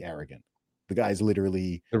right to be arrogant. The guy's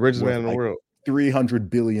literally the richest man in the world. $300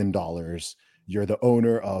 billion. You're the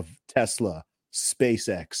owner of Tesla,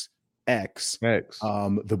 SpaceX, X,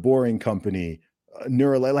 the Boring Company,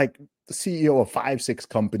 Neuralink, like the CEO of 5-6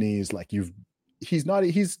 companies. Like he's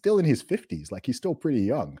still in his 50s. Like, he's still pretty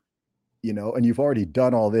young, and you've already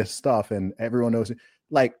done all this stuff, and everyone knows it.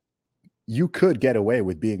 Like, you could get away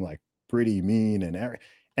with being like pretty mean and arrogant.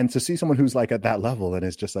 And to see someone who's like at that level and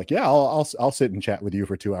it's just like, yeah, I'll sit and chat with you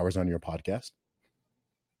for 2 hours on your podcast.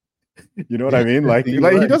 You know what I mean? Like, he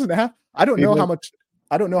doesn't have. I don't know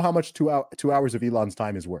how much 2 hours of Elon's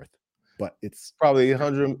time is worth, but it's probably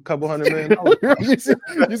couple hundred million. you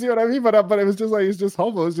see what I mean? But it was just like, it's just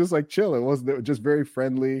humble. It's just like chill. It was just very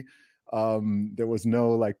friendly. There was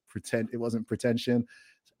no like it wasn't pretension.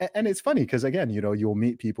 And it's funny because, again, you'll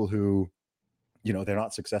meet people who, they're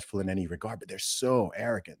not successful in any regard, but they're so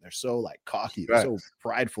arrogant. They're so like cocky. They're so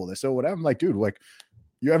prideful. They're so whatever. I'm like, dude, like,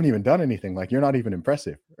 you haven't even done anything. Like, you're not even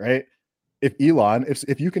impressive, right? If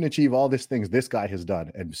you can achieve all these things this guy has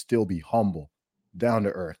done and still be humble, down to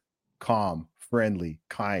earth, calm, friendly,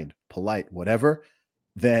 kind, polite, whatever,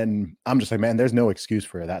 then I'm just like, man, there's no excuse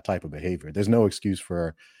for that type of behavior. There's no excuse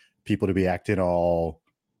for people to be acting all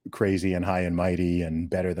crazy and high and mighty and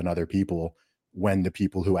better than other people, when the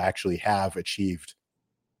people who actually have achieved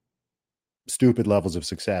stupid levels of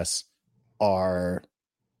success are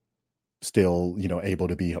still, able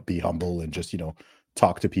to be humble and just,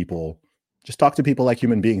 talk to people like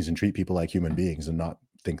human beings and treat people like human beings and not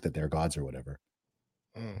think that they're gods or whatever.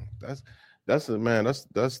 That's so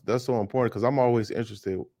important, because I'm always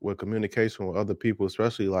interested with communication with other people,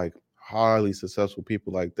 especially like highly successful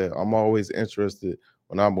people like that. I'm always interested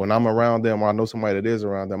when I'm around them, or I know somebody that is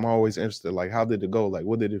around them. I'm always interested, like, how did it go? Like,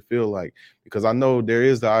 what did it feel like? Because I know there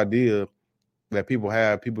is the idea that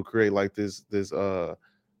people create like this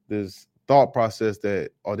thought process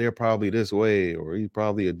that, oh, they're probably this way, or he's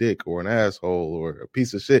probably a dick or an asshole or a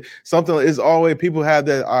piece of shit. Something is always, people have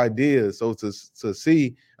that idea. So to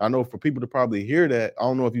see, I know for people to probably hear that, I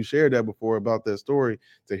don't know if you shared that before about that story,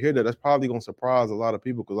 to hear that's probably going to surprise a lot of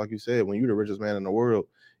people. Because like you said, when you're the richest man in the world,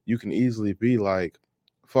 you can easily be like,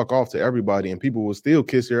 fuck off to everybody, and people will still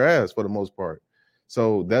kiss your ass for the most part.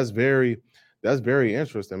 So that's very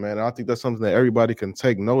interesting, man. And I think that's something that everybody can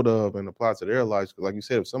take note of and apply to their lives. Because like you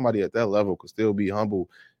said, if somebody at that level could still be humble,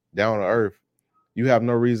 down to earth, you have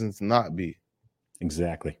no reason to not be.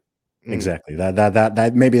 Exactly. Exactly.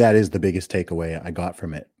 That maybe that is the biggest takeaway I got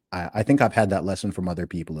from it. I think I've had that lesson from other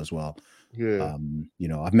people as well. Yeah. You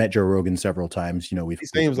know, I've met Joe Rogan several times. You know, He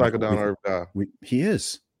seems like a down to earth guy. He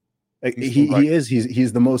is. He seems like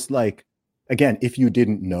He's the most like, again, if you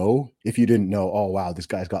didn't know, oh wow, this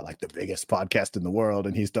guy's got like the biggest podcast in the world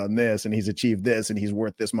and he's done this and he's achieved this and he's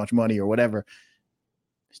worth this much money or whatever.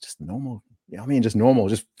 It's just normal. You know what I mean? Just normal,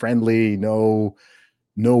 just friendly, no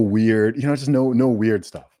weird, you know, just no weird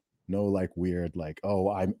stuff. No like weird, like, oh,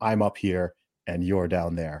 I'm up here and you're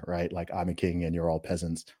down there, right? Like I'm a king and you're all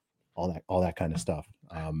peasants, all that kind of stuff.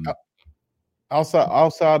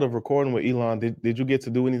 Outside of recording with Elon, did you get to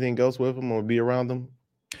do anything else with him or be around him?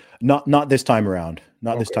 Not this time around.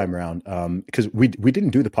 This time around. Because we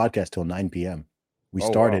didn't do the podcast till 9 p.m. We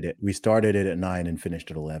started it at 9 and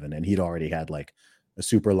finished at 11. And he'd already had like a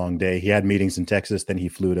super long day. He had meetings in Texas, then he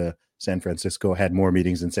flew to San Francisco, had more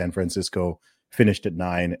meetings in San Francisco, finished at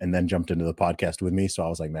 9, and then jumped into the podcast with me. So I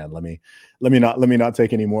was like, man, let me not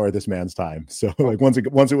take any more of this man's time. So like once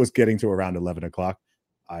it was getting to around 11 o'clock,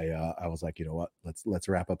 I was like, you know what, let's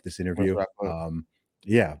wrap up this interview.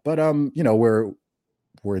 Yeah, but you know,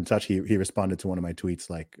 we're in touch. He responded to one of my tweets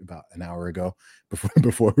like about an hour ago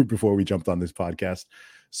before we jumped on this podcast.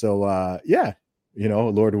 So yeah, you know,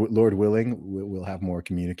 Lord willing, we'll have more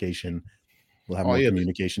communication. We'll have more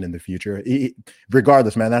communication in the future.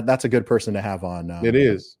 Regardless, man, that's a good person to have on. It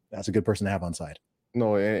is. That's a good person to have on side.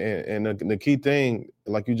 No, and the key thing,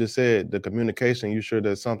 like you just said, the communication. You sure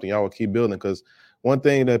that's something y'all will keep building? Because one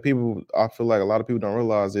thing that I feel like a lot of people don't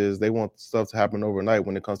realize is they want stuff to happen overnight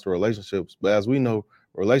when it comes to relationships. But as we know,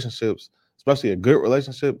 relationships, especially a good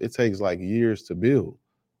relationship, it takes like years to build.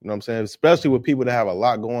 You know what I'm saying? Especially with people that have a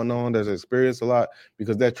lot going on, that's experienced a lot,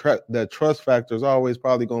 because that trust factor is always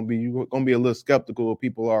probably going to be, you're going to be a little skeptical of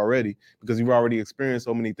people already because you've already experienced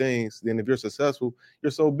so many things. Then if you're successful,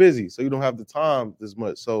 you're so busy, so you don't have the time as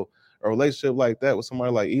much. So a relationship like that with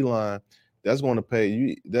somebody like Elon, that's going to pay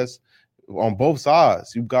you. That's on both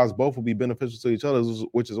sides. You guys both will be beneficial to each other,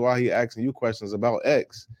 which is why he asking you questions about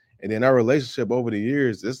X. And then our relationship over the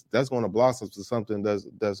years, that's going to blossom to something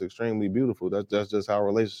that's extremely beautiful. That's just how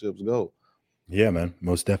relationships go. Yeah, man,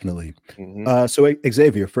 most definitely. Mm-hmm. So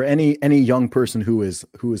Xavier, for any young person who is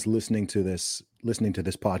listening to this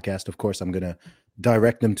podcast, of course, I'm going to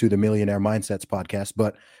direct them to the Millionaire Mindsets podcast.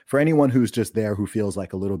 But for anyone who's just there, who feels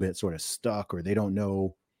like a little bit sort of stuck, or they don't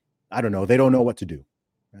know what to do.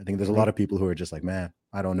 I think there's a lot of people who are just like, man,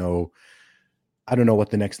 I don't know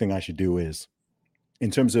what the next thing I should do is. In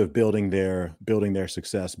terms of building their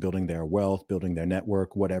success, building their wealth, building their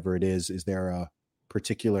network, whatever it is there a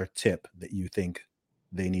particular tip that you think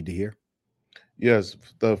they need to hear? Yes.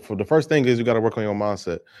 For the first thing is you got to work on your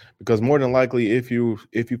mindset, because more than likely, if you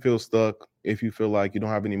feel stuck, if you feel like you don't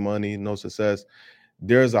have any money, no success,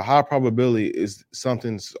 there's a high probability is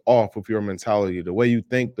something's off with your mentality, the way you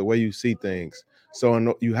think, the way you see things.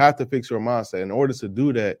 So you have to fix your mindset. In order to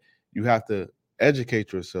do that, you have to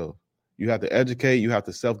educate yourself. You have to educate, you have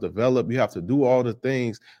to self-develop, you have to do all the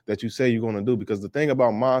things that you say you're going to do. Because the thing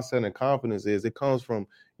about mindset and confidence is it comes from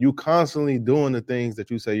you constantly doing the things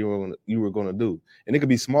that you say you were going to do. And it could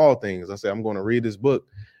be small things. I say, I'm going to read this book.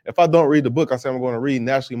 If I don't read the book, I say I'm going to read.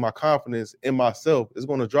 Naturally, my confidence in myself is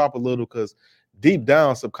going to drop a little, because deep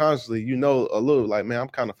down, subconsciously, you know, a little like, man, I'm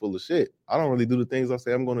kind of full of shit. I don't really do the things I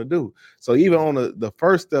say I'm going to do. So even on the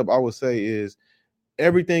first step, I would say is,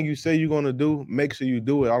 everything you say you're going to do, make sure you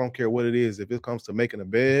do it. I don't care what it is. If it comes to making a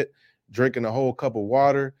bed, drinking a whole cup of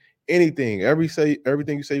water, anything, everything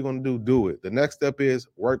you say you're going to do it. The next step is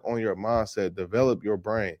work on your mindset, develop your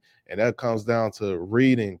brain. And that comes down to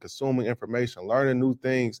reading, consuming information, learning new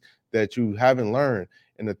things that you haven't learned.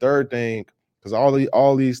 And the third thing, because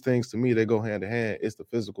all these things to me, they go hand in hand, it's the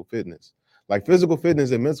physical fitness. Like physical fitness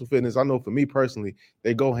and mental fitness, I know for me personally,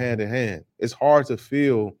 they go hand in hand. It's hard to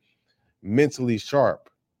feel mentally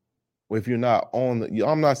sharp if you're not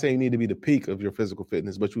I'm not saying you need to be the peak of your physical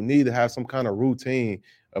fitness, but you need to have some kind of routine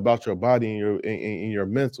about your body and your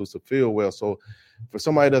mental to feel well. So for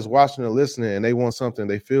somebody that's watching and listening and they want something,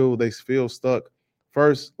 they feel stuck,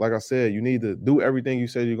 first, like I said, you need to do everything you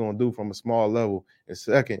said you're going to do from a small level. And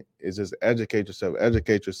second is just educate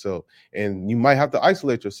yourself. And you might have to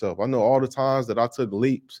isolate yourself. I know all the times that I took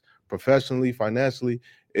leaps professionally, financially,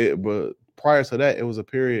 but prior to that, it was a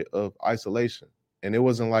period of isolation. And it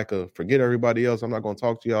wasn't like a forget everybody else, I'm not going to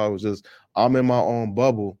talk to y'all. It was just, I'm in my own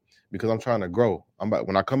bubble because I'm trying to grow.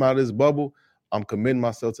 When I come out of this bubble, I'm committing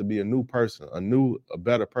myself to be a new person, a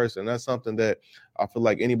better person. And that's something that I feel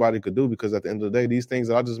like anybody could do, because at the end of the day, these things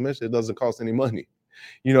that I just mentioned, it doesn't cost any money.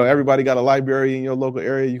 You know, everybody got a library in your local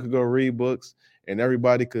area. You could go read books, and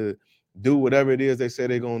everybody could do whatever it is they say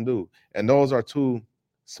they're going to do. And those are two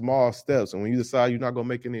small steps. And when you decide you're not going to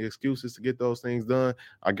make any excuses to get those things done,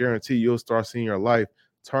 I guarantee you'll start seeing your life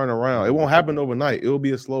turn around. It won't happen overnight. It will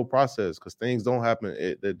be a slow process because things don't happen.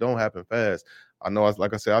 It don't happen fast. I know,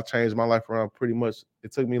 like I said, I changed my life around pretty much.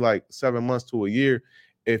 It took me like 7 months to a year.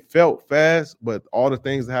 It felt fast, but all the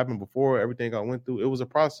things that happened before, everything I went through, it was a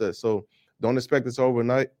process. So don't expect this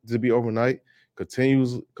to be overnight.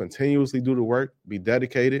 Continuously do the work. Be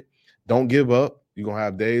dedicated. Don't give up. You're going to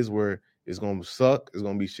have days where it's going to suck. It's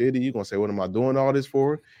going to be shitty. You're going to say, what am I doing all this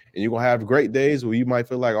for? And you're going to have great days where you might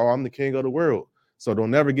feel like, oh, I'm the king of the world. So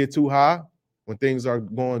don't never get too high when things are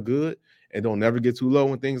going good, and don't never get too low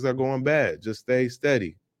when things are going bad. Just stay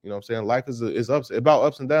steady. You know what I'm saying? Life is about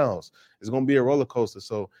ups and downs. It's going to be a roller coaster.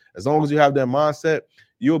 So as long as you have that mindset,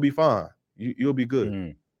 you'll be fine. You'll be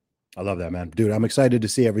good. I love that, man. Dude, I'm excited to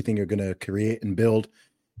see everything you're going to create and build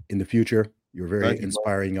in the future. You're a very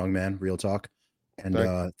inspiring young man, real talk. And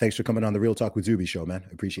thanks for coming on the Real Talk with Zuby show, man.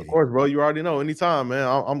 I appreciate it. Of course, bro. You already know. Anytime, man.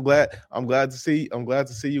 I'm glad to see you. Glad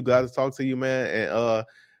to talk to you, man. And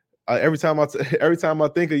every time I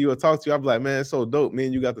think of you or talk to you, I'm like, man, it's so dope. Me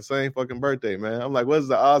and you got the same fucking birthday, man. I'm like, what's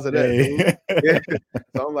the odds of that? Hey. Yeah.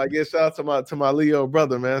 So I'm like, yeah, shout out to my Leo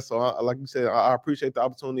brother, man. So like you said, I appreciate the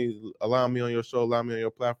opportunity, allowing me on your show, allowing me on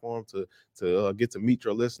your platform to get to meet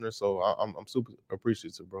your listeners. So I'm super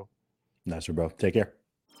appreciative, bro. Nice, bro. Take care.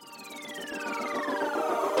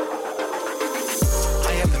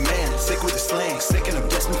 I am the man, sick with the slang, sick and I'm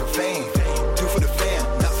destined for fame. Do for the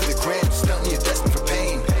fam, not for the gram, stunting you're destined for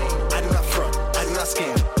pain. I do not front, I do not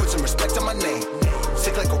scam, put some respect on my name.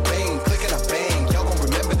 Sick like a rain, click and I bang, y'all gon'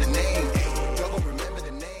 remember the name. Y'all gon' remember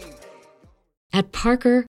the name. At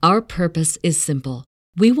Parker, our purpose is simple.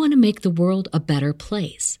 We want to make the world a better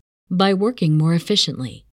place by working more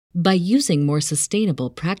efficiently, by using more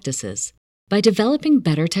sustainable practices, by developing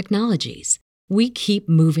better technologies. We keep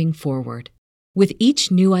moving forward. With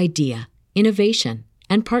each new idea, innovation,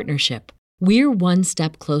 and partnership, we're one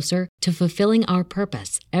step closer to fulfilling our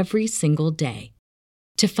purpose every single day.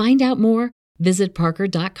 To find out more, visit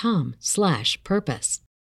parker.com/purpose.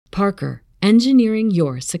 Parker, engineering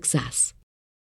your success.